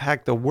it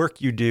impact the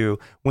work you do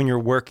when you're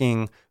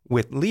working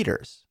with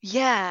leaders?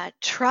 Yeah.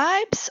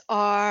 Tribes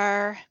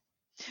are,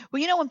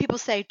 when people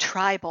say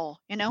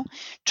tribal,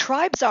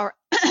 tribes are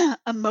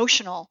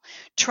emotional.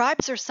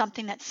 Tribes are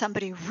something that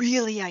somebody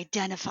really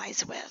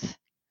identifies with.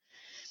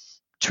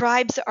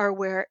 Tribes are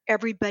where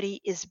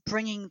everybody is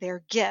bringing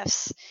their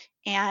gifts,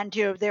 and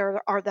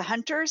there are the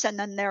hunters, and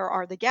then there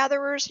are the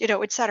gatherers,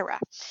 et cetera.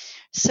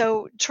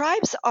 So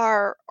tribes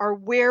are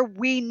where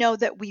we know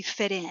that we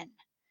fit in.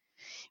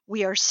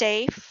 We are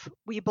safe,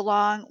 we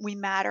belong, we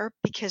matter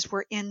because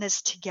we're in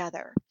this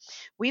together.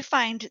 We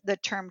find the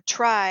term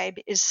tribe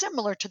is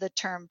similar to the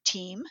term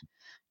team.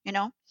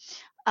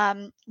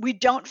 We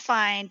don't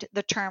find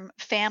the term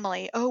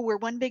family, we're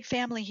one big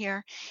family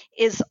here,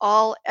 is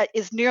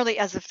nearly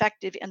as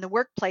effective in the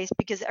workplace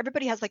because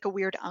everybody has like a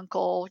weird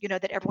uncle,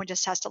 that everyone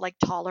just has to like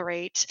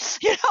tolerate.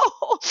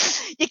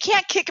 You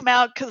can't kick them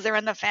out because they're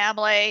in the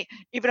family,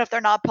 even if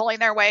they're not pulling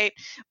their weight.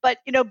 But,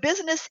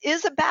 business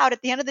is about,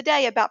 at the end of the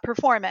day, about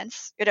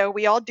performance.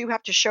 We all do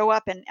have to show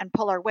up and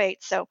pull our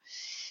weight. So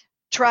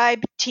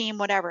tribe, team,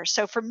 whatever.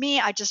 So for me,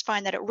 I just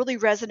find that it really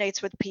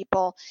resonates with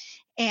people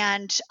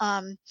and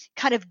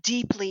kind of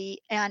deeply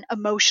and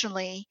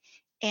emotionally,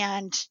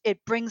 and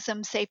it brings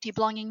them safety,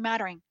 belonging,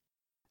 mattering.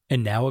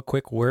 And now a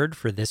quick word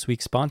for this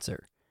week's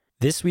sponsor.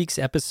 This week's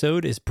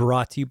episode is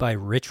brought to you by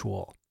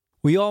Ritual.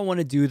 We all want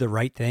to do the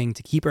right thing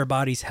to keep our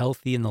bodies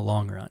healthy in the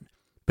long run.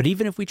 But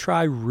even if we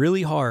try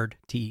really hard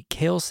to eat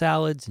kale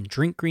salads and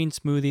drink green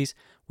smoothies,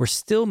 we're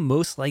still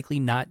most likely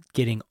not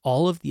getting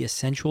all of the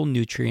essential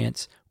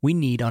nutrients we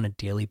need on a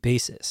daily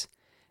basis.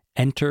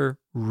 Enter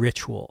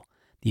Ritual,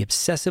 the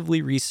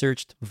obsessively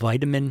researched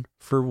vitamin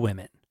for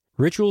women.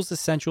 Ritual's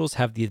essentials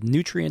have the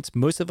nutrients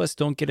most of us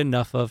don't get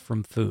enough of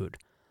from food,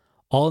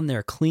 all in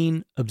their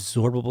clean,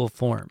 absorbable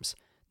forms.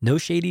 No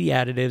shady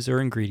additives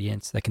or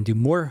ingredients that can do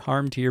more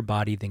harm to your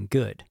body than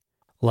good.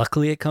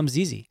 Luckily, it comes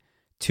easy.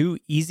 2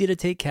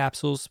 easy-to-take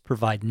capsules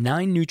provide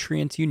 9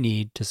 nutrients you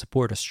need to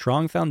support a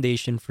strong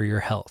foundation for your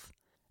health.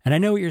 And I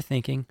know what you're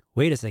thinking.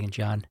 Wait a second,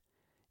 John.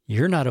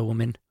 You're not a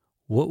woman.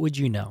 What would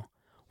you know?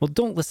 Well,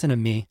 don't listen to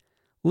me.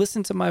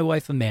 Listen to my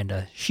wife,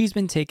 Amanda. She's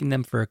been taking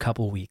them for a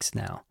couple weeks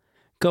now.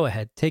 Go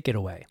ahead, take it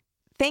away.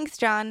 Thanks,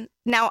 John.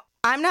 Now,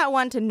 I'm not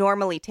one to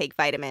normally take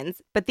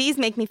vitamins, but these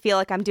make me feel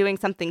like I'm doing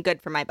something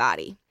good for my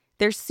body.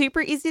 They're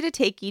super easy to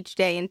take each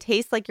day and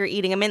taste like you're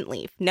eating a mint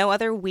leaf. No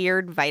other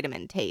weird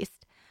vitamin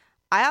taste.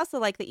 I also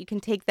like that you can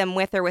take them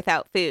with or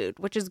without food,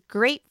 which is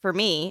great for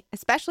me,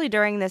 especially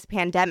during this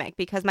pandemic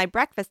because my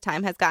breakfast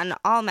time has gotten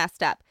all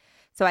messed up.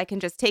 So I can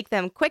just take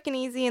them quick and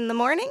easy in the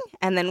morning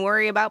and then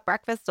worry about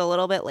breakfast a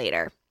little bit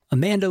later.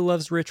 Amanda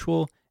loves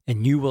Ritual,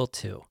 and you will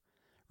too.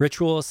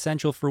 Ritual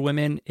Essential for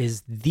Women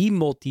is the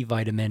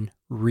multivitamin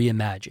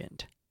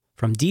reimagined.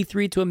 From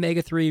D3 to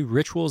omega-3,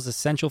 Ritual's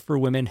Essential for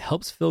Women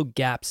helps fill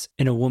gaps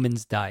in a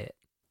woman's diet.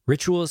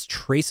 Ritual is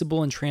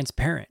traceable and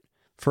transparent.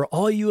 For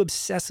all you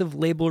obsessive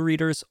label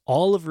readers,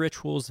 all of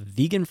Ritual's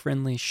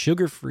vegan-friendly,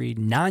 sugar-free,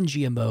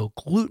 non-GMO,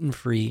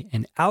 gluten-free,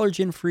 and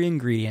allergen-free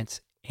ingredients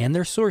and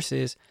their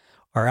sources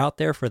are out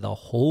there for the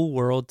whole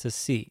world to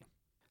see.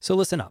 So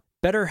listen up.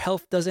 Better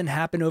health doesn't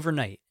happen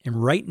overnight,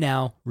 and right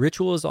now,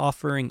 Ritual is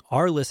offering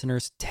our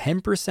listeners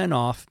 10%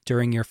 off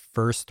during your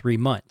first 3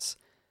 months.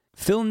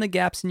 Fill in the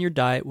gaps in your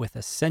diet with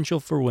Essential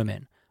for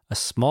Women, a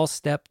small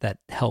step that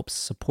helps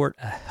support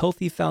a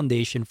healthy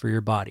foundation for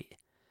your body.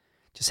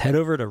 Just head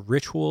over to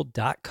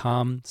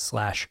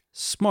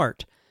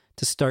ritual.com/smart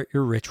to start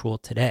your ritual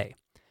today.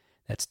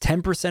 That's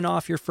 10%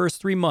 off your first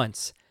 3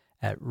 months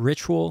at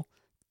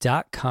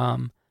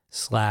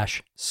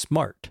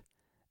ritual.com/smart.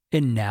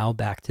 And now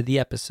back to the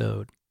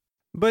episode.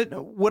 But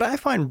what I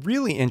find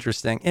really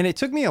interesting, and it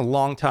took me a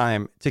long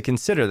time to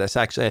consider this,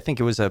 actually, I think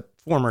it was a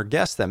former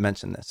guest that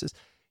mentioned this, is,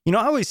 I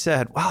always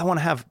said, well, I want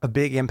to have a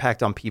big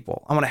impact on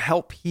people. I want to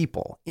help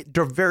people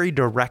very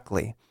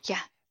directly. Yeah.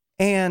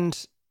 And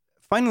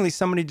finally,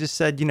 somebody just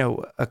said,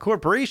 a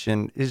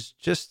corporation is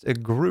just a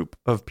group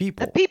of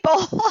people. The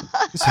people.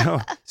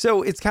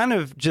 So it's kind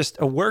of just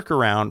a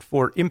workaround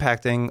for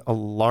impacting a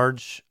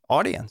large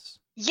audience.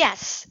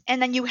 Yes.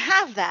 And then you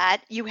have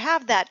that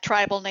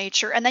tribal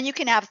nature. And then you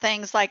can have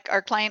things like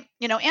our client,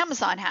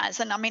 Amazon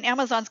has. And I mean,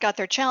 Amazon's got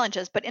their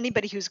challenges, but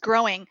anybody who's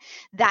growing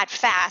that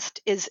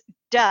fast is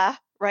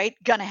right?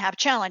 Gonna have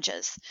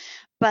challenges.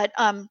 But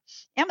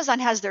Amazon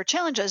has their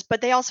challenges,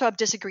 but they also have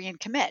disagree and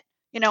commit.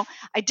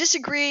 I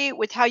disagree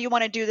with how you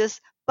want to do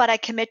this, but I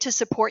commit to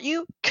support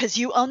you because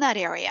you own that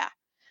area.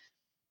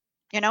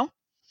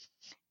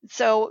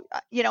 So,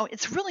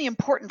 it's really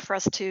important for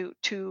us to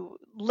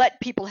let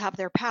people have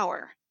their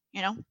power,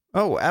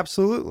 Oh,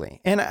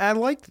 absolutely. And I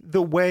like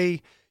the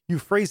way you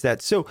phrase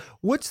that. So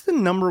what's the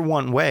number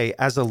one way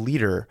as a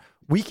leader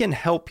we can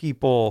help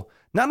people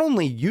not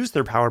only use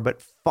their power,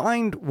 but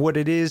find what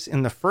it is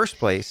in the first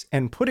place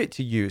and put it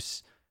to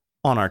use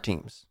on our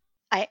teams?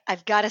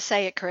 I've got to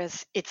say it,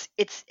 Chris. It's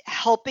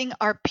helping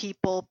our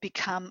people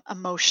become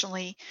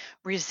emotionally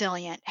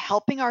resilient,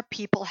 helping our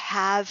people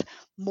have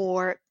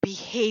more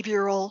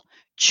behavioral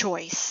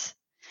choice,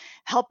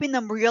 helping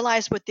them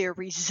realize what they're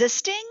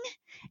resisting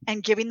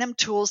and giving them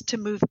tools to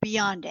move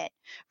beyond it,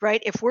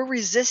 right? If we're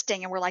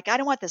resisting and we're like, I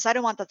don't want this, I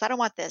don't want this, I don't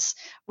want this,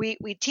 we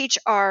teach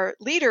our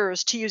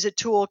leaders to use a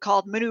tool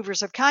called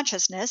Maneuvers of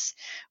Consciousness,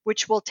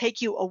 which will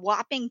take you a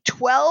whopping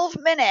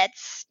 12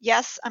 minutes.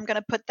 Yes, I'm going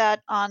to put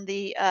that on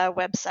the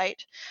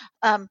website.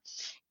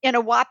 In a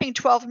whopping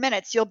 12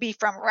 minutes, you'll be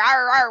from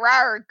rawr, rawr,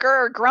 rawr,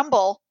 grr,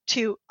 grumble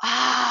to,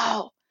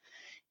 oh,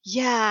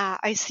 yeah,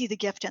 I see the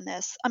gift in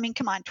this. I mean,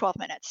 come on, 12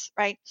 minutes,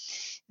 right?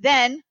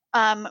 Then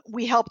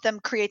we help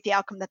them create the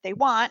outcome that they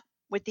want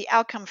with the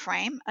outcome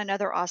frame,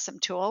 another awesome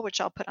tool,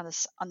 which I'll put on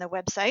the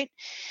website.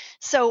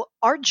 So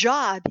our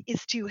job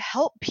is to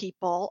help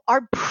people.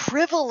 Our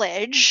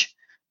privilege,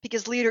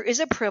 because leader is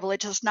a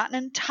privilege, it's not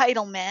an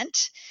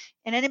entitlement.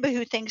 And anybody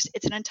who thinks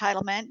it's an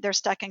entitlement, they're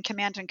stuck in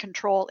command and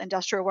control,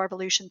 industrial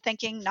revolution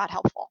thinking, not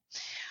helpful.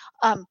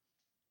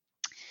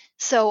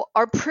 So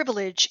our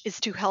privilege is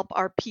to help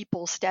our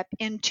people step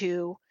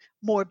into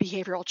more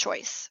behavioral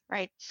choice,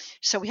 right?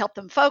 So we help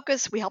them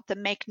focus, we help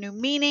them make new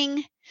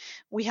meaning,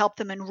 we help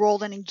them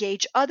enroll and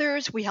engage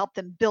others, we help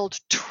them build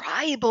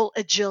tribal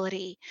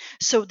agility.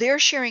 So they're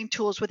sharing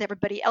tools with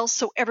everybody else,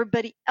 so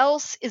everybody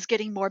else is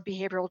getting more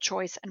behavioral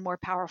choice and more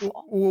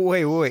powerful.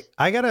 Wait.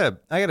 I gotta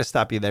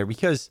stop you there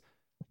because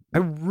I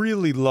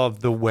really love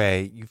the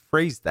way you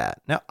phrased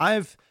that. Now,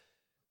 I've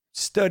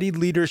studied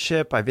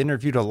leadership, I've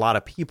interviewed a lot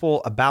of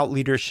people about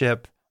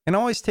leadership, and I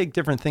always take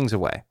different things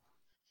away.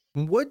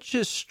 What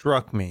just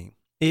struck me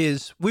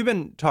is we've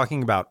been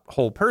talking about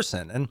whole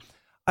person, and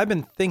I've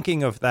been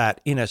thinking of that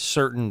in a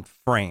certain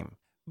frame.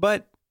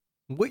 But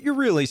what you're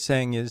really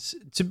saying is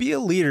to be a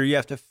leader, you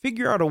have to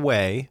figure out a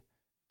way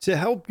to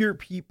help your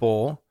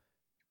people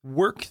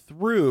work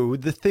through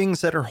the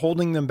things that are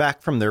holding them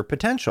back from their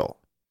potential.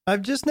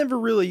 I've just never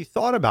really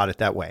thought about it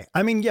that way.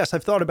 I mean, yes,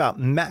 I've thought about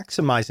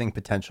maximizing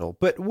potential,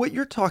 but what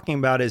you're talking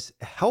about is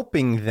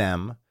helping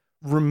them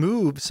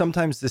remove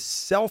sometimes the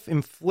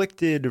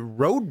self-inflicted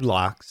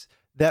roadblocks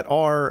that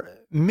are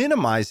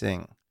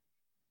minimizing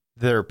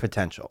their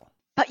potential.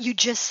 But you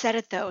just said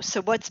it though.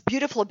 So what's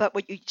beautiful about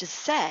what you just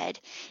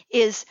said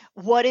is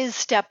what is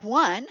step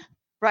one,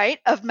 right,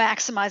 of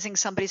maximizing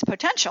somebody's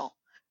potential,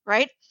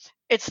 right?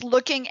 It's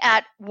looking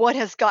at what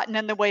has gotten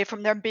in the way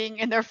from them being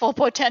in their full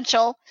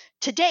potential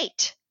to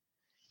date.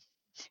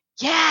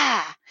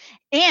 Yeah.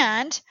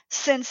 And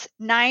since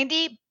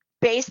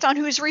based on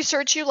whose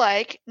research you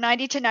like,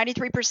 90 to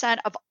 93%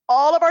 of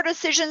all of our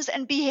decisions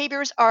and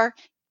behaviors are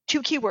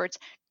two keywords,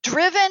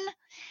 driven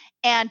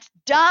and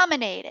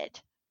dominated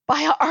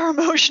by our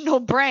emotional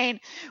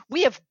brain.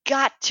 We have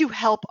got to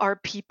help our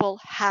people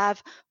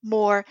have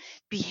more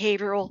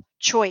behavioral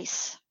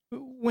choice.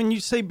 When you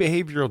say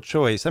behavioral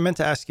choice, I meant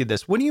to ask you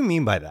this. What do you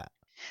mean by that?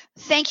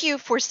 Thank you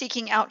for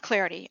seeking out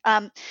clarity.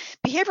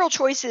 Behavioral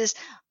choices,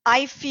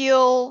 I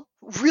feel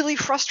really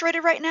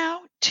frustrated right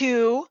now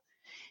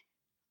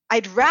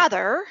I'd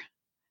rather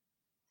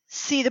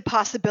see the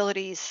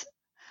possibilities.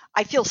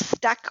 I feel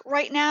stuck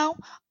right now.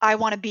 I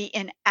want to be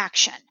in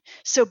action.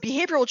 So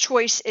behavioral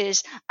choice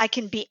is I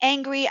can be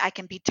angry, I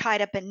can be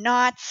tied up in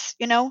knots,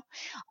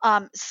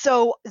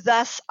 so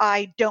thus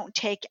I don't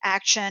take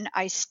action,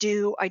 I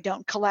stew, I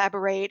don't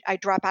collaborate, I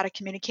drop out of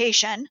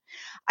communication.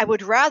 I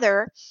would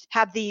rather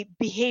have the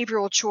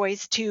behavioral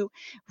choice to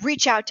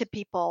reach out to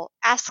people,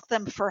 ask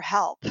them for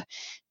help,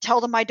 tell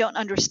them I don't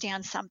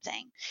understand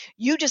something.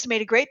 You just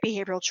made a great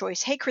behavioral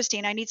choice. Hey,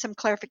 Christine, I need some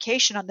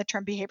clarification on the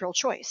term behavioral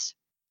choice.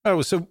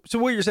 Oh, so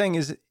what you're saying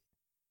is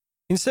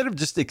instead of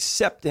just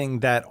accepting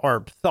that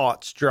our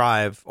thoughts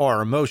drive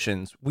our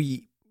emotions,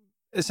 we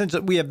have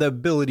the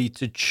ability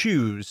to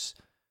choose.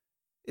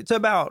 It's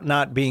about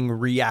not being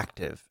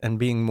reactive and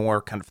being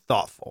more kind of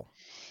thoughtful.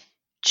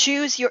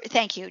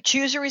 Thank you.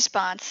 Choose your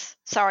response.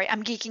 Sorry,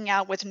 I'm geeking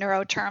out with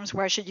neuro terms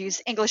where I should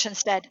use English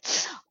instead.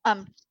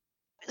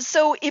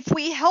 So if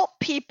we help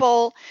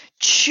people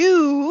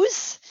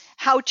choose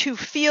how to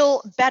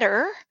feel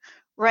better,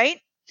 right?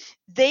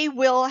 They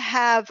will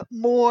have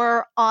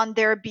more on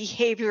their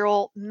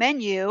behavioral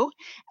menu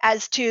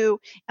as to,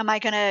 am I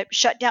going to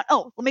shut down?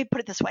 Oh, let me put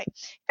it this way.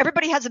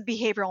 Everybody has a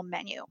behavioral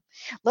menu.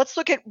 Let's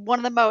look at one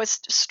of the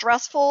most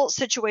stressful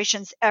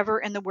situations ever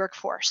in the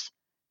workforce,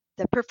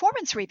 the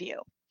performance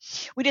review.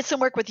 We did some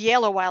work with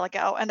Yale a while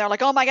ago, and they're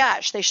like, oh my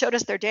gosh, they showed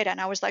us their data.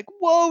 And I was like,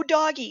 whoa,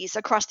 doggies,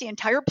 across the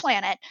entire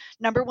planet,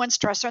 number one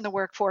stressor in the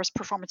workforce,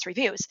 performance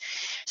reviews.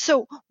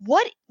 So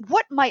what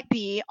might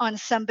be on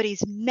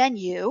somebody's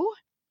menu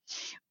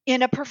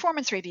in a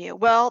performance review?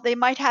 Well, they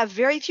might have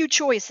very few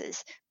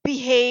choices.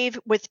 Behave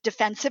with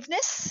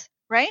defensiveness,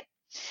 right?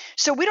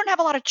 So we don't have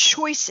a lot of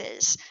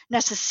choices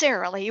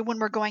necessarily when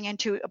we're going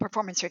into a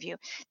performance review.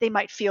 They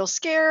might feel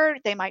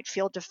scared. They might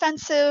feel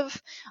defensive.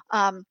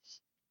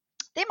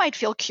 They might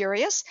feel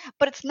curious,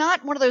 but it's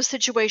not one of those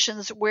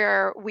situations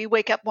where we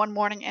wake up one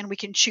morning and we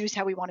can choose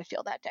how we want to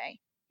feel that day,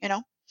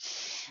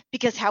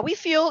 because how we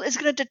feel is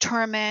going to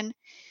determine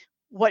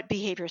what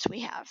behaviors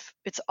we have.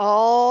 It's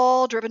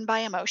all driven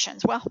by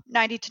emotions. Well,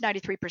 90 to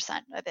 93%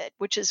 of it,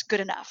 which is good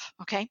enough.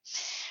 Okay.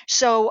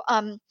 So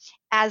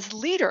as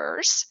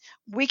leaders,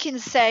 we can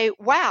say,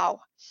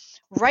 wow,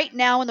 right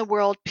now in the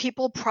world,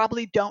 people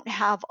probably don't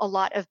have a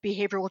lot of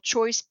behavioral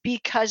choice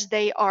because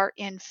they are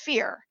in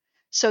fear.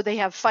 So they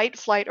have fight,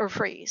 flight, or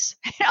freeze,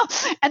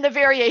 and the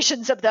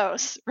variations of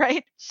those,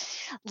 right?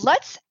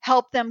 Let's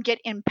help them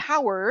get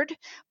empowered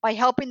by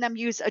helping them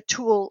use a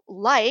tool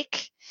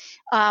like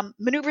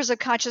maneuvers of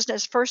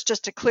consciousness first,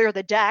 just to clear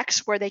the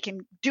decks where they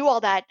can do all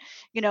that,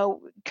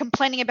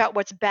 complaining about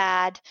what's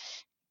bad,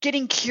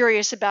 getting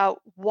curious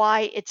about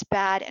why it's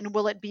bad and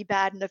will it be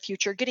bad in the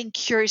future, getting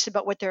curious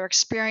about what their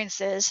experience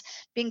is,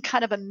 being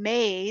kind of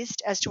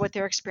amazed as to what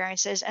their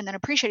experience is, and then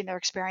appreciating their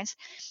experience.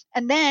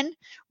 And then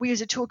we use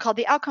a tool called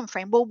the outcome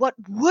frame. Well,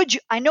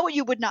 I know what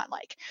you would not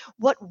like.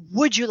 What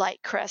would you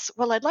like, Chris?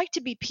 Well, I'd like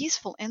to be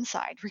peaceful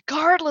inside,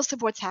 regardless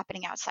of what's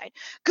happening outside.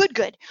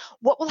 Good.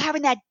 What will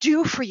having that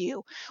do for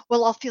you?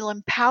 Well, I'll feel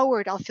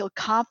empowered. I'll feel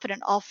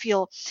confident. I'll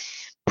feel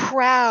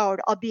proud.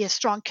 I'll be a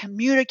strong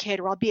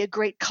communicator. I'll be a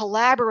great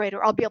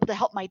collaborator. I'll be able to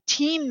help my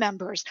team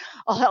members.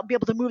 I'll be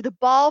able to move the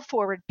ball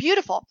forward.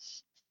 Beautiful.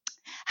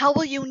 How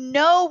will you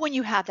know when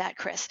you have that,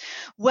 Chris?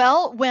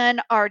 Well,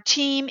 when our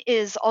team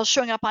is all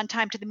showing up on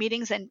time to the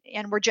meetings and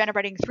we're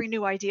generating 3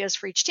 new ideas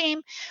for each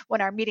team,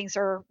 when our meetings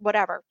are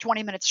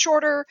 20 minutes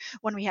shorter,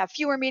 when we have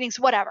fewer meetings,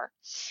 whatever.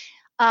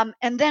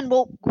 And then,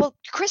 well,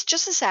 Chris,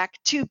 just a sec,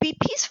 to be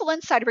peaceful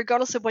inside,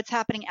 regardless of what's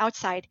happening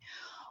outside,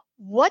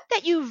 what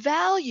that you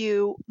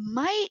value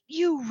might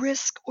you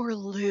risk or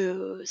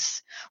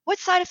lose? What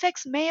side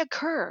effects may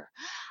occur?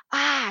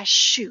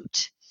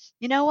 Shoot.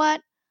 You know what?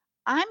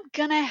 I'm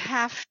going to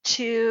have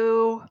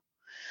to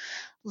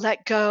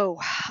let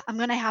go. I'm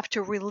going to have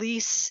to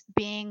release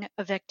being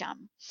a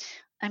victim.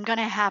 I'm going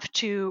to have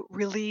to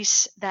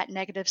release that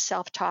negative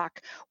self-talk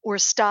or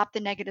stop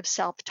the negative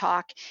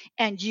self-talk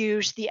and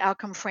use the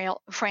outcome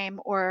frame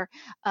or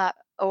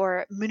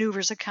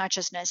maneuvers of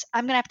consciousness.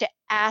 I'm going to have to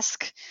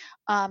ask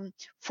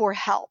for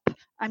help.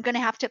 I'm going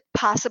to have to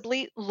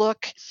possibly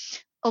look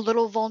a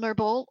little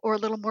vulnerable or a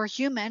little more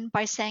human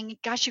by saying,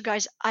 gosh, you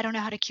guys, I don't know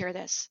how to cure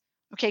this.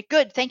 Okay,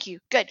 good. Thank you.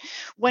 Good.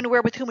 When,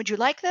 where, with whom would you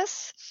like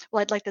this? Well,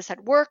 I'd like this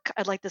at work.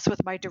 I'd like this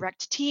with my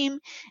direct team.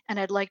 And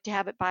I'd like to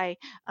have it by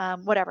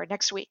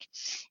next week.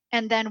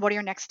 And then what are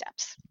your next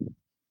steps?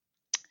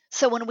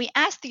 So when we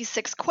ask these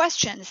 6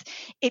 questions,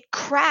 it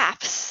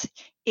crafts,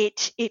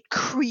 it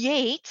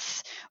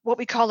creates what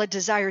we call a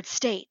desired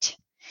state.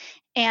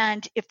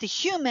 And if the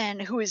human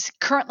who is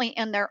currently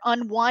in their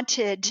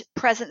unwanted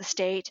present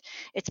state,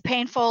 it's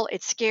painful,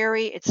 it's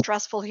scary, it's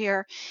stressful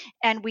here,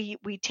 and we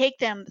take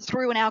them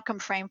through an outcome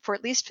frame for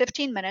at least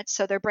 15 minutes,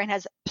 so their brain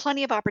has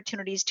plenty of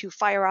opportunities to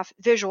fire off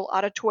visual,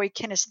 auditory,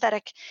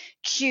 kinesthetic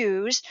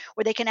cues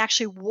where they can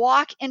actually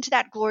walk into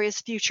that glorious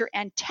future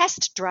and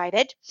test drive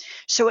it.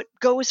 So it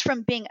goes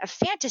from being a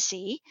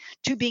fantasy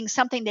to being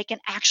something they can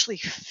actually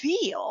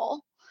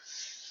feel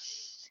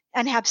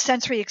and have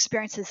sensory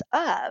experiences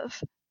of.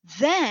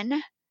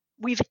 Then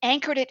we've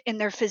anchored it in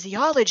their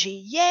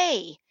physiology.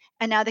 Yay.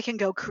 And now they can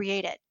go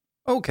create it.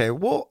 Okay,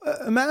 well,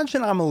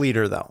 imagine I'm a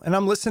leader, though, and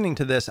I'm listening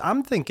to this.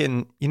 I'm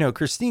thinking,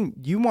 Christine,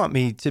 you want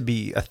me to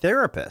be a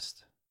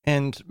therapist,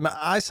 and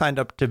I signed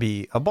up to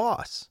be a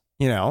boss,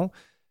 And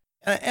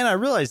I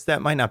realize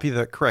that might not be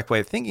the correct way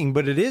of thinking,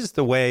 but it is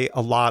the way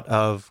a lot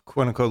of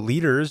quote unquote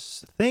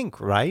leaders think,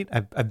 right?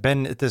 I've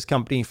been at this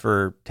company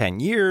for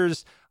 10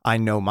 years. I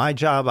know my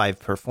job. I've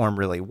performed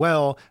really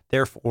well.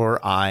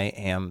 Therefore, I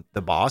am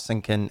the boss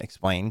and can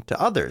explain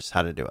to others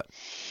how to do it.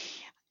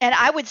 And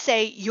I would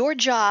say your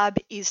job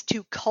is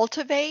to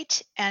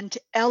cultivate and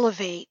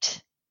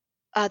elevate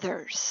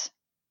others.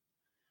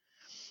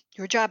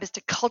 Your job is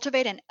to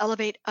cultivate and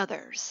elevate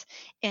others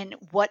in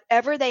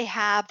whatever they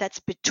have that's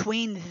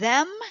between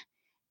them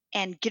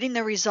and getting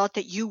the result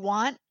that you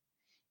want.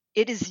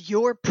 It is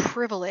your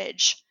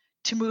privilege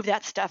to move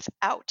that stuff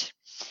out.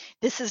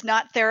 This is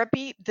not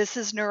therapy. This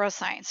is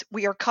neuroscience.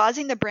 We are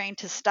causing the brain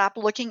to stop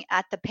looking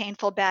at the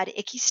painful, bad,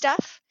 icky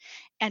stuff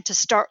and to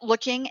start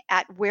looking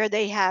at where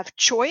they have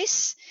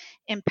choice,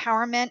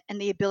 empowerment,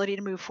 and the ability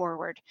to move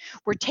forward.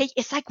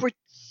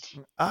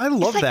 I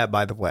love that,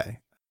 by the way.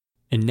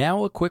 And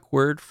now a quick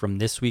word from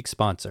this week's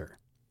sponsor.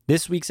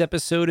 This week's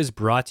episode is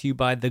brought to you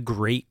by the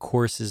Great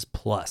Courses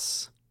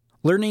Plus.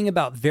 Learning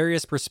about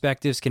various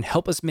perspectives can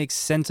help us make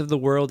sense of the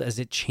world as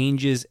it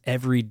changes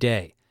every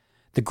day.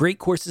 The Great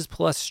Courses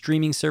Plus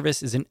streaming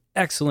service is an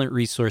excellent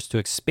resource to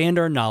expand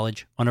our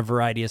knowledge on a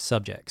variety of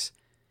subjects.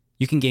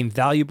 You can gain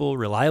valuable,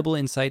 reliable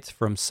insights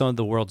from some of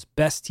the world's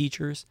best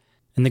teachers,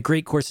 and the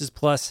Great Courses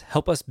Plus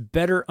help us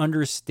better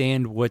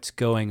understand what's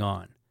going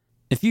on.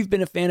 If you've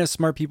been a fan of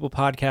Smart People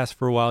Podcast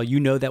for a while, you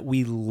know that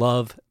we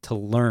love to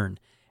learn,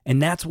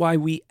 and that's why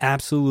we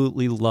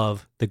absolutely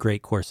love the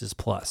Great Courses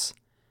Plus.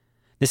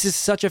 This is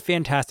such a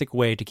fantastic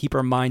way to keep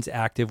our minds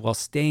active while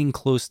staying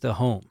close to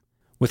home.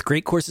 With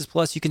Great Courses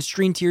Plus, you can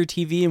stream to your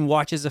TV and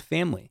watch as a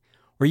family,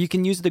 or you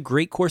can use the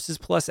Great Courses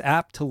Plus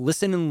app to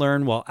listen and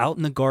learn while out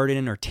in the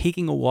garden or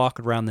taking a walk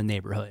around the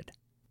neighborhood.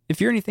 If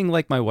you're anything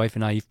like my wife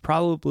and I, you've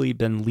probably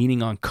been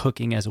leaning on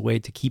cooking as a way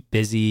to keep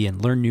busy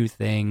and learn new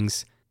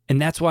things, and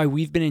that's why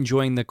we've been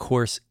enjoying the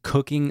course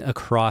Cooking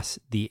Across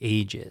the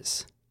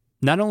Ages.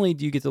 Not only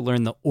do you get to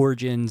learn the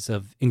origins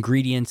of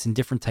ingredients and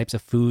different types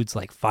of foods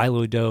like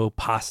phyllo dough,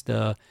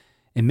 pasta,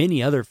 and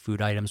many other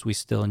food items we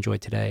still enjoy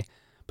today,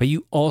 but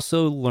you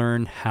also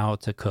learn how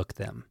to cook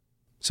them.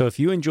 So if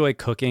you enjoy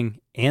cooking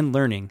and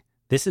learning,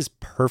 this is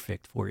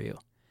perfect for you.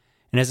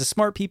 And as a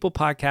Smart People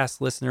Podcast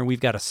listener, we've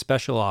got a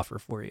special offer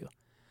for you.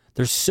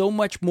 There's so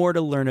much more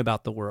to learn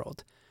about the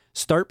world.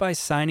 Start by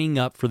signing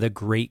up for the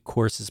Great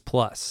Courses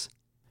Plus.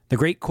 The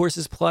Great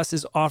Courses Plus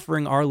is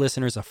offering our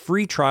listeners a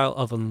free trial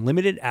of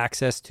unlimited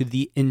access to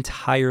the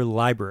entire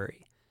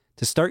library.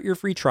 To start your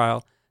free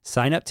trial,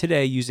 sign up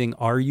today using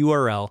our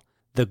URL,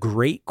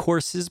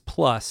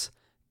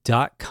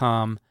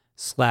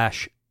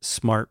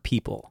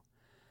 thegreatcoursesplus.com/smartpeople.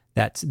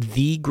 That's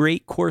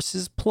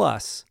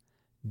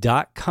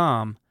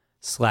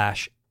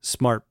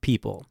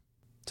thegreatcoursesplus.com/smartpeople.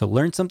 To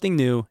learn something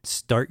new,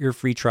 start your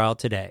free trial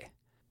today.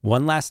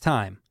 One last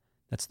time,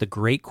 that's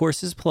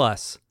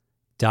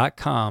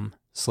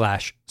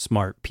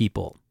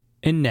thegreatcoursesplus.com/smartpeople.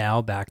 And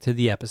now back to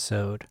the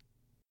episode.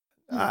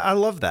 I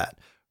love that,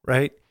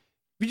 right?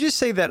 You just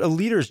say that a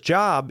leader's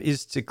job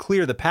is to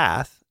clear the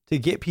path, to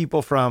get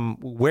people from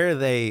where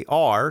they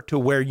are to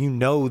where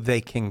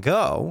they can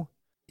go.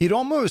 It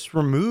almost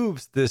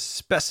removes the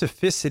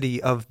specificity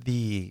of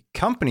the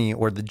company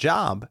or the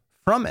job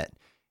from it.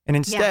 And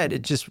instead,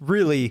 it just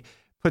really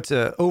puts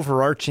an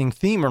overarching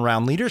theme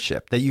around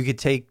leadership that you could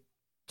take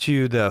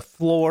to the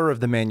floor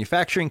of the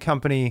manufacturing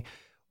company,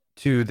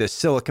 to the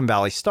Silicon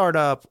Valley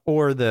startup,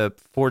 or the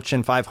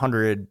Fortune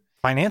 500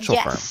 financial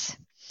firm.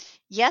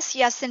 Yes,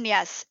 yes, and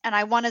yes. And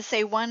I want to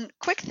say one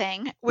quick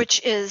thing,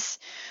 which is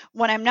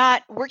when I'm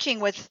not working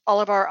with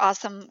all of our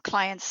awesome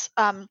clients,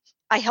 I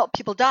help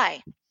people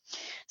die.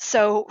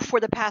 So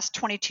for the past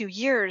 22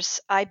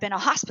 years, I've been a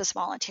hospice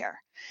volunteer.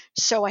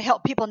 So I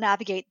help people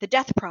navigate the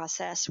death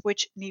process,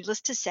 which, needless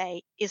to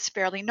say, is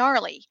fairly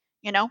gnarly,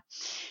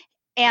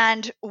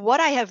 And what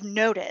I have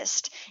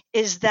noticed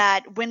is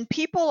that when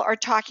people are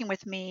talking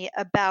with me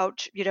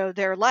about,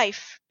 their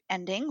life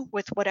ending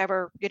with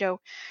whatever,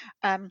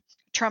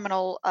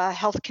 terminal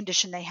health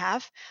condition they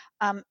have,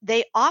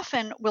 they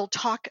often will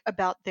talk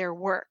about their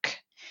work.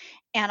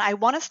 And I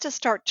want us to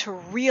start to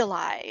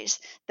realize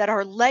that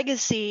our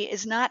legacy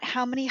is not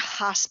how many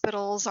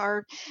hospitals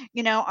our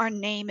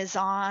name is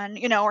on,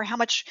 or how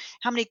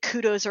many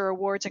kudos or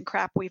awards and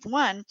crap we've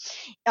won.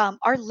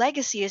 Our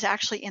legacy is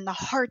actually in the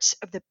hearts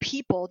of the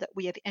people that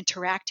we have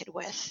interacted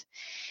with.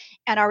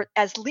 And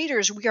as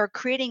leaders, we are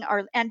creating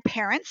and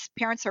parents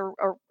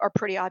are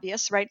pretty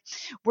obvious, right?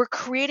 We're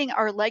creating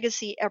our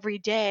legacy every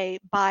day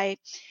by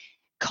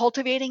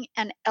cultivating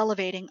and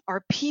elevating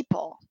our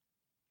people.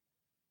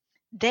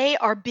 They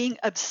are being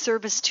of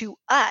service to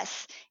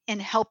us in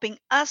helping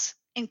us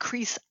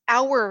increase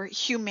our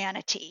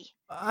humanity.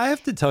 I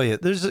have to tell you,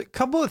 there's a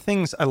couple of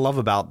things I love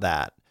about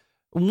that.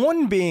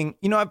 One being,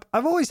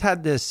 I've always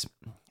had this,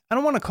 I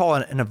don't want to call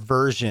it an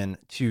aversion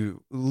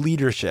to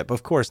leadership.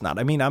 Of course not.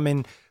 I mean, I'm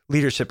in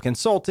leadership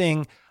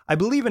consulting. I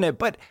believe in it,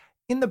 but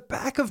in the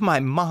back of my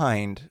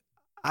mind,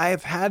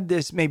 I've had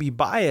this maybe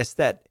bias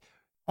that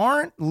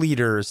aren't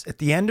leaders at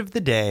the end of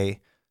the day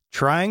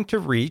trying to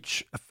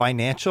reach a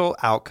financial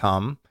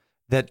outcome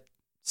that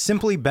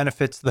simply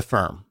benefits the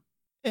firm.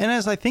 And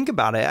as I think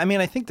about it, I mean,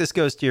 I think this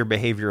goes to your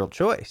behavioral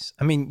choice.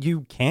 I mean,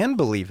 you can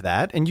believe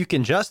that and you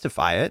can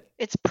justify it.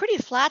 It's pretty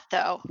flat,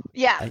 though.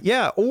 Yeah.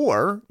 Yeah.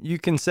 Or you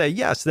can say,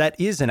 yes, that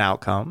is an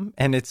outcome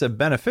and it's a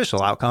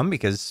beneficial outcome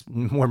because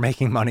we're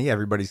making money,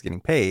 everybody's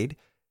getting paid.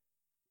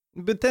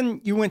 But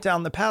then you went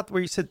down the path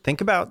where you said,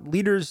 think about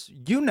leaders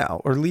you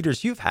know or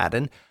leaders you've had.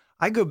 And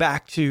I go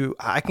back to,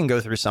 I can go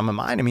through some of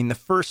mine. I mean, the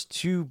first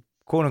two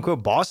quote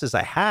unquote bosses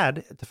I had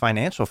at the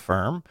financial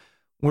firm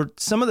were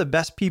some of the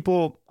best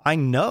people I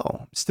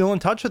know, still in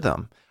touch with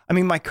them. I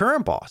mean, my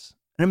current boss,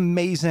 an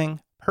amazing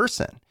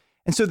person.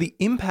 And so the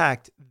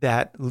impact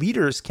that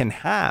leaders can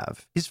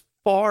have is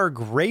far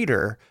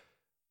greater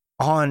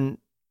on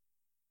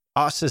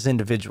us as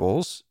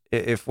individuals,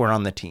 if we're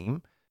on the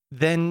team,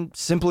 than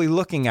simply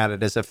looking at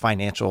it as a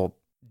financial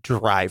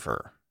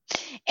driver.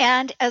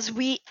 And as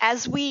we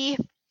have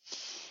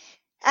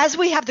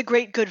the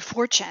great good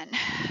fortune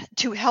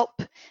to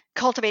help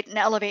cultivate and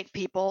elevate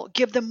people,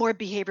 give them more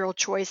behavioral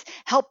choice,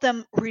 help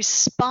them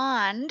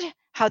respond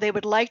how they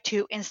would like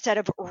to instead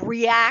of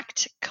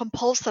react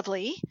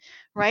compulsively,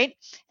 right?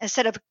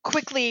 Instead of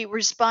quickly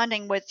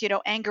responding with,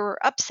 anger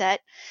or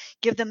upset,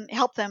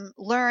 help them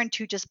learn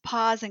to just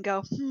pause and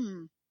go,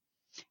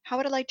 how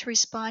would I like to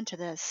respond to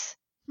this?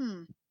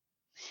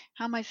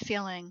 How am I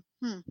feeling?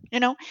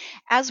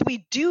 As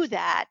we do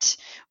that,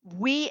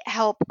 we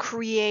help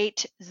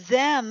create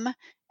them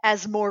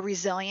as more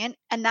resilient,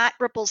 and that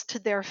ripples to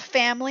their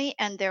family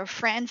and their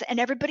friends and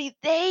everybody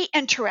they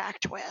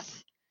interact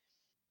with.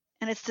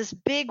 And it's this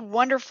big,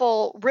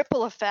 wonderful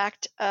ripple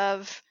effect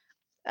of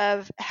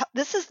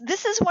this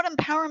is what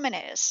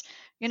empowerment is.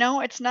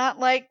 It's not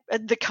like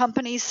the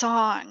company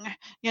song,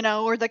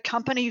 or the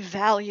company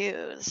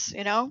values,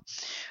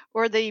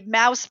 or the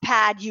mouse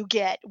pad you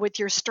get with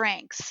your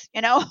strengths,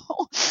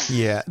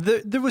 Yeah.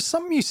 There was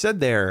something you said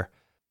there.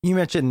 You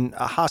mentioned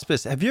a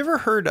hospice. Have you ever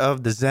heard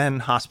of the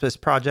Zen Hospice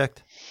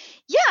Project?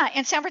 Yeah,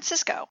 in San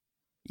Francisco.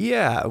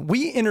 Yeah.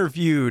 We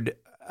interviewed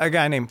a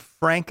guy named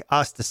Frank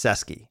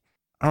Ostaseski.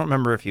 I don't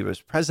remember if he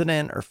was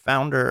president or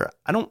founder.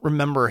 I don't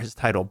remember his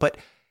title, but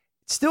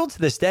still to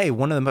this day,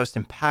 one of the most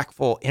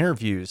impactful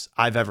interviews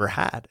I've ever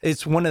had.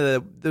 It's one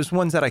of those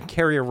ones that I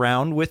carry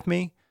around with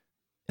me.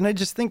 And I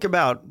just think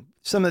about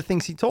some of the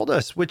things he told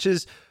us, which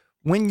is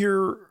when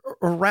you're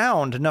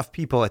around enough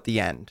people at the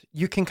end,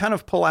 you can kind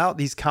of pull out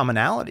these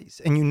commonalities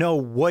and you know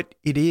what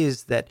it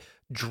is that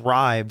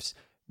drives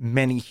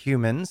many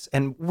humans.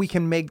 And we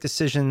can make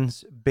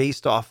decisions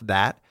based off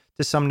that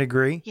to some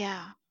degree.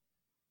 Yeah.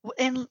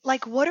 And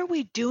what are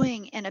we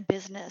doing in a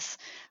business?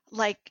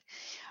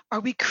 Are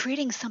we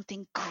creating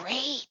something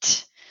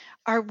great?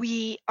 Are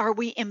we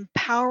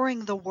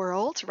empowering the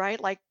world, right?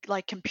 Like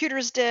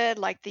computers did,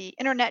 like the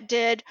internet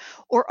did,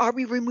 or are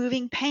we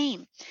removing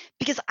pain?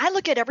 Because I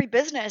look at every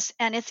business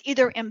and it's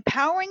either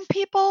empowering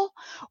people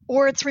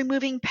or it's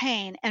removing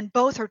pain, and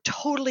both are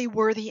totally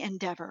worthy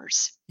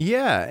endeavors.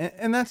 Yeah,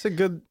 and that's a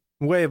good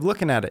way of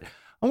looking at it.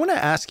 I want to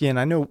ask you, and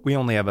I know we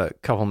only have a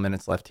couple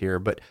minutes left here,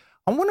 but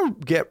I want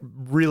to get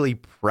really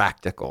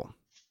practical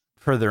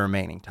for the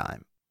remaining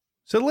time.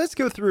 So let's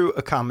go through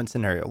a common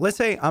scenario. Let's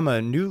say I'm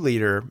a new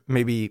leader,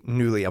 maybe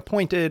newly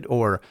appointed,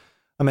 or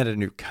I'm at a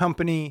new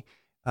company.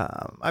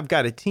 I've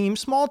got a team,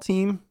 small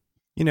team,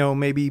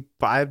 maybe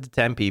 5 to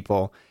 10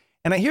 people.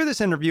 And I hear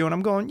this interview and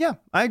I'm going, yeah,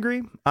 I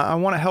agree. I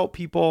want to help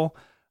people.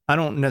 I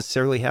don't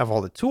necessarily have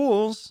all the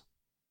tools.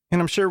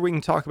 And I'm sure we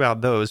can talk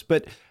about those.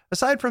 But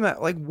aside from that,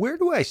 where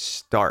do I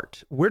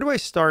start? Where do I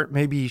start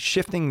maybe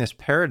shifting this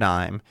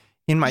paradigm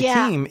in my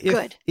team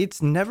if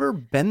it's never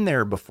been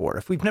there before,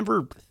 if we've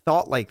never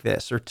thought like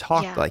this or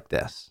talked like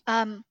this?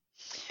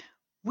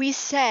 We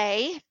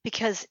say,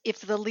 because if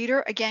the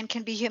leader, again,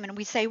 can be human,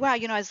 we say, wow,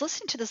 I was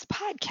listening to this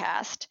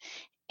podcast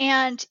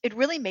and it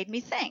really made me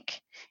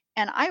think.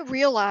 And I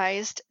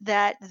realized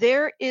that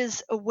there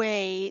is a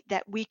way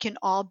that we can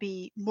all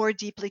be more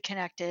deeply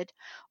connected,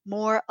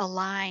 more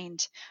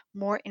aligned,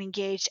 more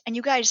engaged. And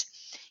you guys,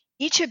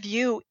 each of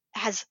you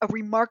has a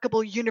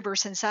remarkable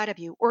universe inside of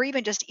you, or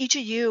even just each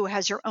of you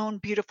has your own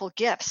beautiful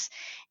gifts.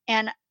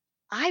 And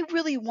I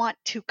really want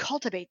to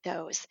cultivate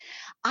those.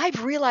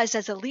 I've realized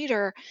as a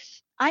leader,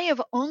 I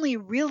have only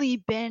really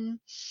been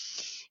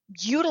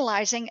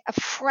utilizing a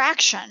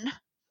fraction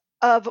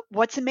of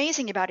what's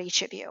amazing about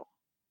each of you.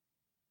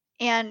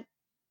 And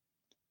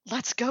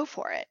let's go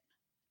for it.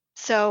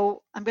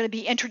 So I'm going to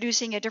be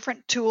introducing a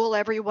different tool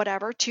every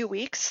 2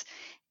 weeks.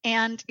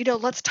 And,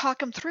 let's talk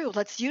them through.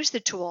 Let's use the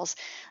tools.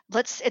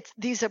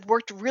 These have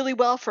worked really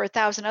well for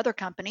 1,000 other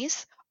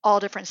companies,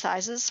 all different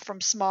sizes, from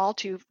small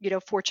to,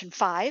 Fortune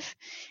 5.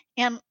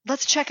 And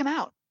let's check them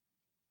out.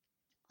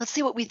 Let's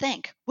see what we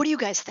think. What do you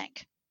guys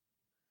think?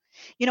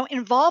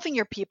 involving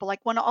your people. Like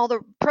when all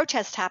the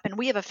protests happen,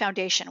 we have a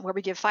foundation where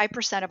we give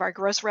 5% of our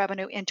gross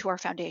revenue into our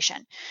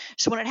foundation.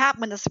 So when it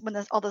happened,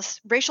 when all this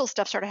racial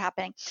stuff started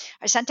happening,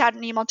 I sent out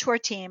an email to our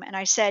team and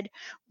I said,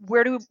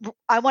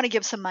 I want to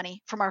give some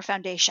money from our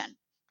foundation.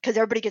 Because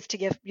everybody gets to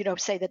give,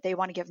 say that they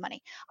want to give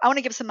money. I want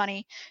to give some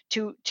money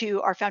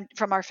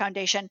from our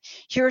foundation.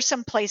 Here are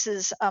some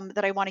places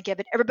that I want to give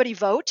it. Everybody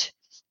vote,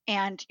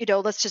 and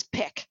let's just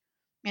pick.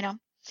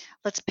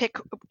 Let's pick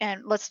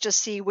and let's just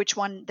see which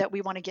one that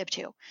we want to give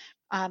to.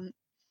 When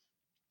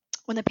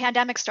the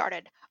pandemic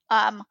started,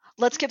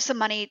 let's give some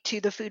money to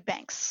the food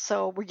banks.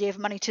 So we gave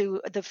money to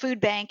the food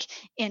bank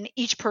in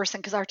each person,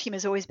 because our team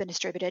has always been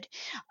distributed.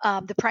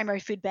 The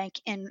primary food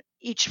bank in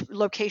each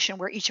location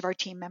where each of our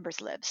team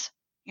members lives.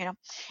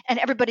 And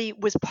everybody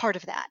was part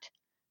of that.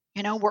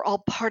 We're all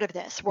part of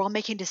this. We're all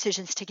making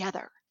decisions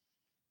together,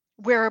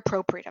 where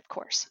appropriate, of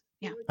course.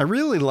 Yeah. I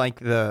really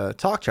like the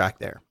talk track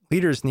there.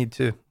 Leaders need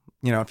to,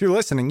 if you're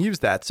listening, use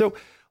that. So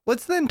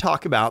let's then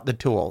talk about the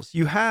tools.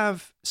 You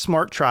have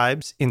Smart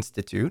Tribes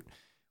Institute,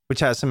 which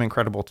has some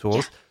incredible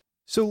tools. Yeah.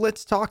 So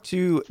let's talk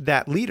to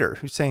that leader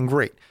who's saying,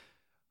 great,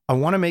 I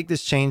want to make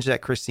this change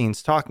that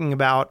Christine's talking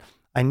about.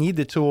 I need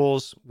the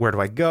tools. Where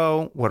do I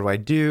go? What do I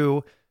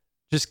do?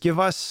 Just give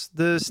us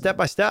the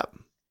step-by-step.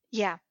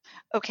 Yeah.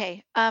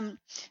 Okay.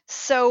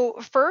 So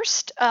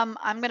first, I'm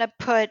going to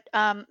put,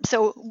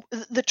 so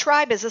the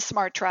tribe is a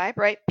smart tribe,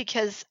 right?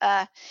 Because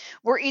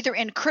we're either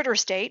in critter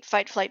state,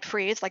 fight, flight,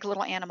 freeze, like a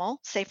little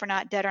animal, safe or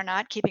not, dead or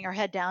not, keeping our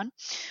head down,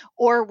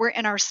 or we're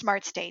in our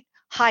smart state,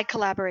 high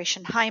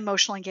collaboration, high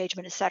emotional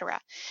engagement,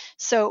 etc.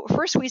 So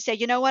first we say,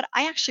 you know what?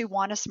 I actually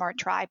want a smart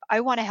tribe.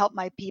 I want to help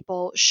my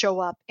people show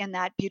up in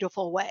that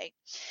beautiful way.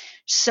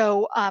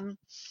 So,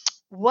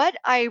 what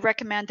I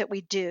recommend that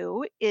we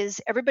do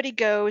is everybody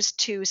goes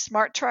to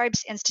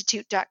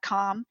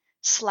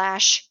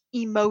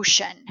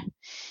smarttribesinstitute.com/emotion.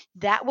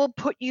 That will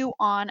put you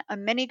on a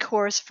mini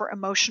course for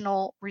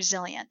emotional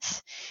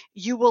resilience.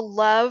 You will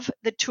love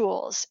the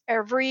tools.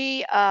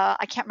 Every,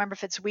 I can't remember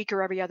if it's a week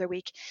or every other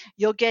week,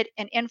 you'll get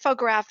an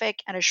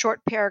infographic and a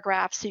short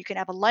paragraph so you can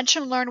have a lunch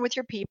and learn with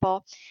your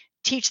people,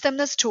 teach them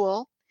this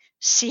tool,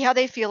 see how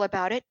they feel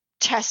about it,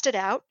 test it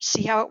out,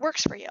 see how it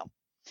works for you.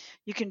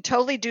 You can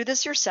totally do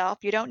this yourself.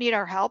 You don't need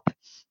our help.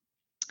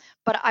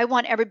 But I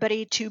want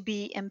everybody to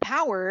be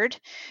empowered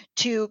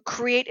to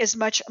create as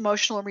much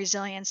emotional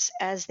resilience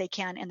as they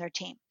can in their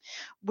team.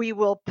 We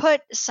will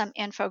put some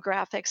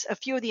infographics, a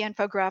few of the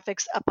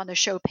infographics up on the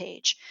show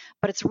page,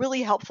 but it's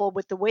really helpful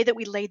with the way that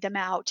we laid them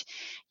out.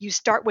 You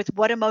start with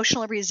what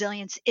emotional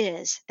resilience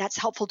is. That's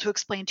helpful to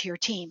explain to your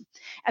team.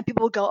 And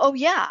people will go, oh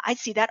yeah, I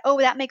see that. Oh,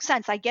 that makes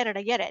sense. I get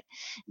it.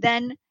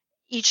 Then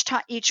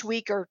each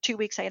week or 2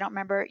 weeks, I don't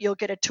remember, you'll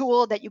get a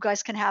tool that you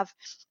guys can have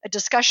a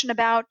discussion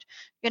about.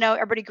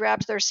 Everybody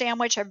grabs their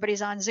sandwich,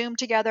 everybody's on Zoom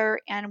together,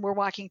 and we're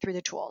walking through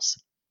the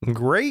tools.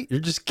 Great. You're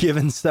just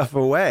giving stuff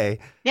away.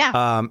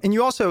 Yeah. And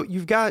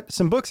you've got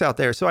some books out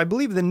there. So I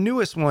believe the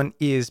newest one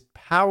is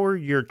Power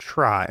Your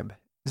Tribe.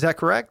 Is that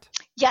correct?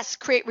 Yes.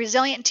 Create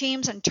resilient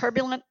teams in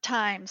turbulent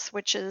times,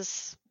 which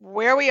is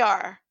where we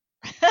are.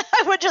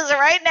 Which is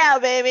right now,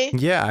 baby.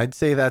 Yeah, I'd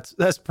say that's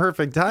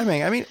perfect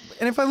timing. I mean,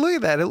 and if I look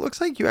at that, it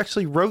looks like you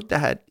actually wrote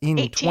that in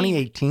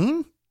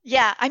 2018.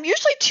 Yeah, I'm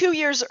usually 2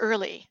 years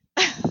early.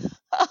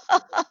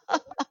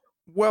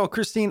 Well,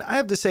 Christine, I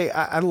have to say,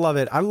 I love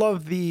it. I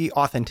love the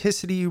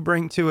authenticity you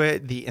bring to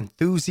it, the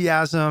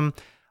enthusiasm.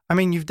 I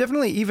mean, you've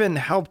definitely even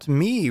helped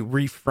me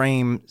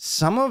reframe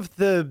some of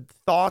the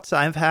thoughts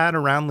I've had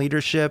around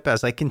leadership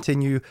as I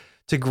continue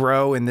to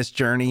grow in this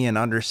journey and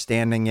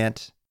understanding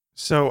it.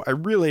 So I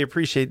really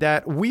appreciate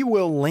that. We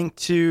will link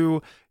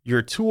to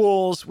your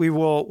tools.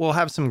 We'll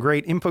have some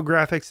great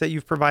infographics that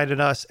you've provided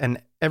us,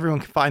 and everyone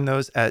can find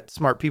those at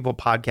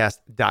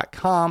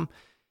smartpeoplepodcast.com.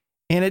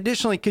 And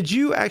additionally, could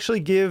you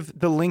actually give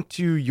the link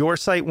to your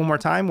site one more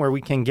time where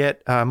we can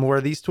get more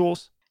of these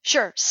tools?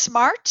 Sure.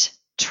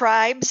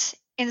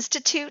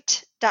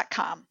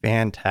 smarttribesinstitute.com.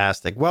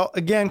 Fantastic. Well,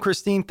 again,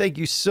 Christine, thank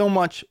you so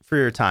much for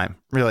your time.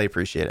 Really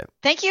appreciate it.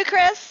 Thank you,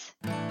 Chris.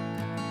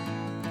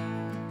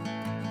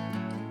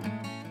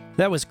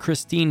 That was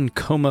Christine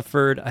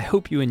Comaford. I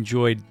hope you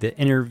enjoyed the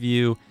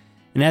interview.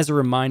 And as a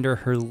reminder,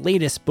 her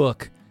latest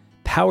book,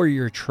 Power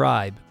Your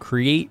Tribe,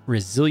 Create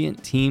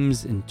Resilient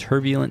Teams in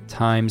Turbulent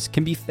Times,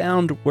 can be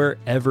found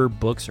wherever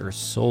books are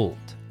sold.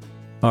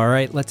 All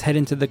right, let's head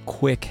into the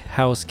quick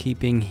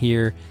housekeeping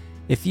here.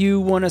 If you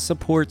want to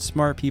support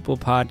Smart People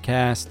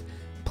Podcast,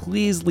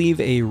 please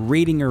leave a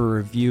rating or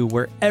review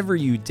wherever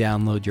you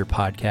download your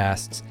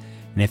podcasts.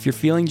 And if you're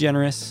feeling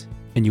generous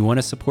and you want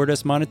to support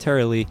us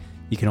monetarily,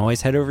 you can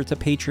always head over to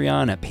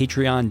Patreon at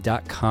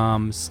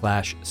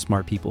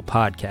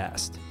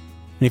patreon.com/smartpeoplepodcast.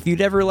 And if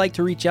you'd ever like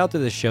to reach out to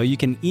the show, you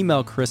can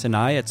email Chris and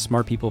I at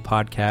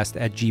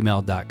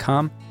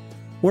smartpeoplepodcast@gmail.com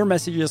or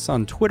message us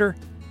on Twitter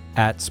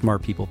at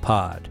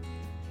smartpeoplepod.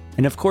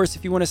 And of course,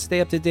 if you want to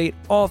stay up to date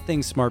all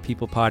things Smart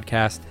People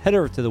Podcast, head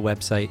over to the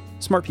website,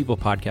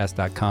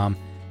 smartpeoplepodcast.com,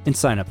 and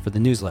sign up for the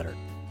newsletter.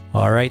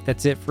 All right,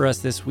 that's it for us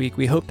this week.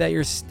 We hope that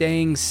you're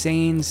staying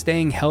sane,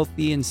 staying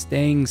healthy, and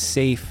staying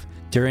safe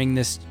during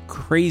this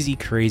crazy,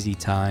 crazy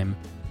time.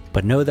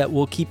 But know that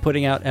we'll keep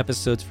putting out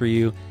episodes for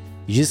you.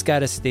 You just got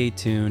to stay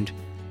tuned,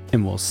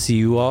 and we'll see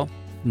you all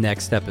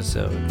next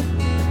episode.